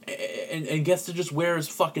 and gets to just wear his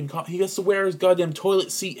he gets to wear his goddamn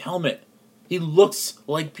toilet seat helmet. He looks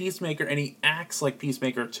like Peacemaker, and he acts like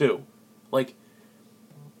Peacemaker, too. Like,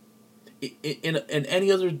 in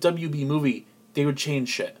any other WB movie, they would change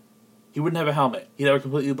shit. He wouldn't have a helmet. He'd have a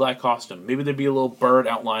completely black costume. Maybe there'd be a little bird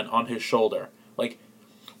outline on his shoulder. Like,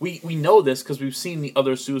 we know this because we've seen the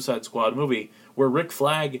other Suicide Squad movie where Rick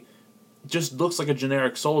Flag just looks like a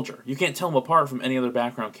generic soldier. You can't tell him apart from any other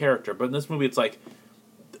background character. But in this movie, it's like,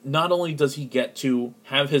 not only does he get to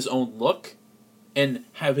have his own look and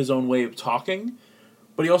have his own way of talking,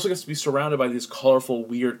 but he also gets to be surrounded by these colorful,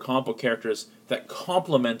 weird comic book characters that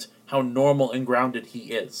complement how normal and grounded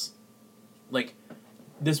he is. Like,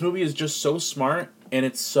 this movie is just so smart, and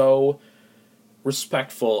it's so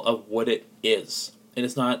respectful of what it is. And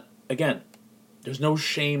it's not, again, there's no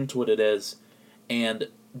shame to what it is. And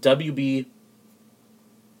WB,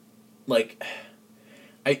 like,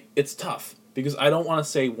 it's tough, because I don't want to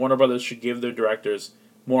say Warner Brothers should give their directors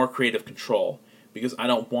more creative control, because I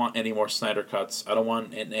don't want any more Snyder cuts. I don't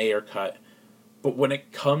want an Ayer cut. But when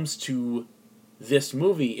it comes to this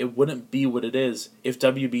movie, it wouldn't be what it is if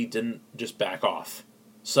WB didn't just back off.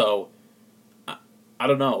 So, I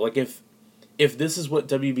don't know. Like, if this is what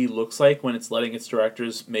WB looks like when it's letting its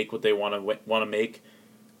directors make what they want to make,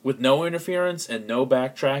 with no interference and no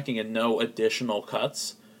backtracking and no additional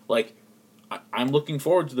cuts, like, I'm looking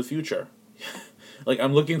forward to the future. Like,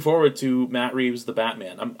 I'm looking forward to Matt Reeves' The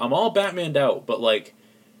Batman. I'm all Batmaned out, but, like,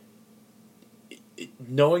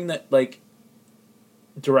 knowing that, like,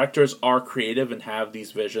 directors are creative and have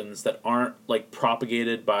these visions that aren't, like,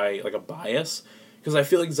 propagated by, like, a bias, because I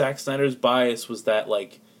feel like Zack Snyder's bias was that,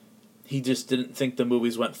 like, he just didn't think the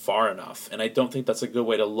movies went far enough, and I don't think that's a good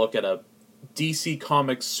way to look at a DC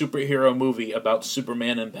Comics superhero movie about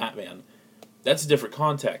Superman and Batman. That's a different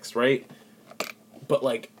context, right? But,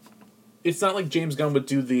 like, it's not like James Gunn would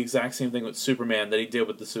do the exact same thing with Superman that he did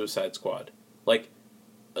with the Suicide Squad. Like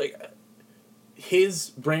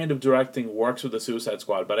his brand of directing works with the Suicide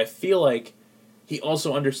Squad, but I feel like he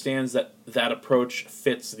also understands that that approach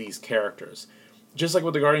fits these characters. Just like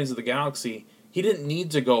with the Guardians of the Galaxy, he didn't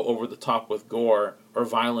need to go over the top with gore or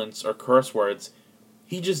violence or curse words.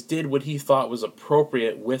 He just did what he thought was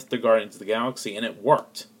appropriate with the Guardians of the Galaxy, and it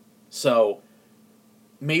worked. So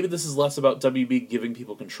maybe this is less about WB giving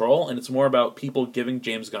people control, and it's more about people giving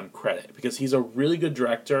James Gunn credit, because he's a really good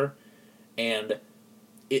director, and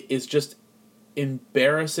it is just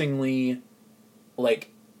embarrassingly,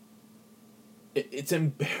 like, it's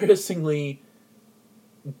embarrassingly,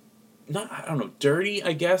 not, I don't know, dirty,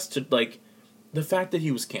 I guess, to, like, the fact that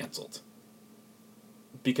he was canceled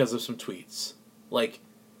because of some tweets. Like,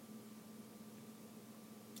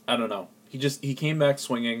 I don't know. He came back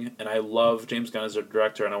swinging, and I love James Gunn as a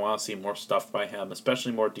director, and I want to see more stuff by him,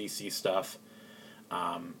 especially more DC stuff.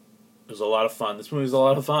 It was a lot of fun. This movie was a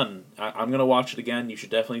lot of fun. I'm going to watch it again. You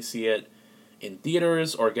should definitely see it in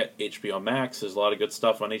theaters or get HBO Max. There's a lot of good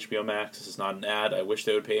stuff on HBO Max. This is not an ad. I wish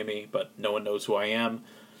they would pay me, but no one knows who I am.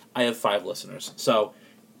 I have 5 listeners, so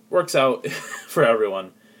works out for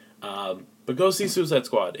everyone. But go see Suicide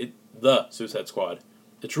Squad. The Suicide Squad.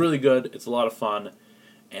 It's really good. It's a lot of fun.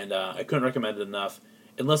 And I couldn't recommend it enough.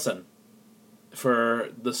 And listen,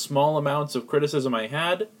 for the small amounts of criticism I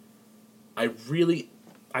had, I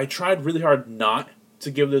tried really hard not to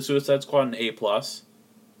give the Suicide Squad an A+,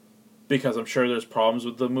 because I'm sure there's problems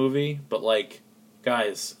with the movie. But, like,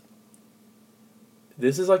 guys,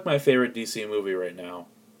 this is, like, my favorite DC movie right now.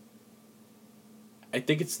 I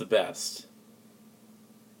think it's the best.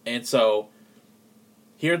 And so,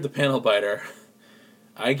 here at the Panel Biter,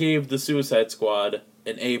 I gave the Suicide Squad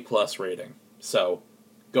an A+ rating. So,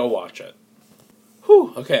 go watch it.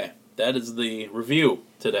 Whew, okay, that is the review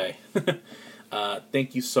today.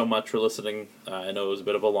 Thank you so much for listening. I know it was a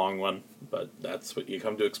bit of a long one, but that's what you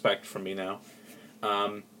come to expect from me now.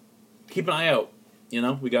 Keep an eye out. You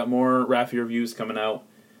know, we got more Raffi reviews coming out.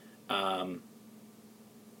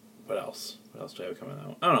 What else? What else do I have coming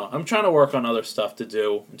out? I don't know. I'm trying to work on other stuff to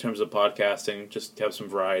do in terms of podcasting, just to have some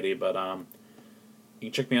variety, but you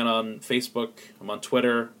can check me out on Facebook. I'm on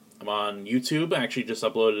Twitter. I'm on YouTube. I actually just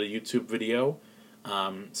uploaded a YouTube video.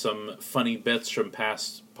 Some funny bits from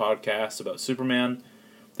past podcasts about Superman.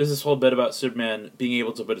 There's this whole bit about Superman being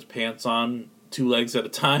able to put his pants on 2 legs at a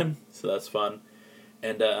time, so that's fun.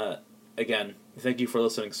 And again, thank you for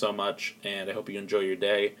listening so much, and I hope you enjoy your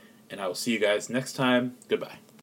day, and I will see you guys next time. Goodbye.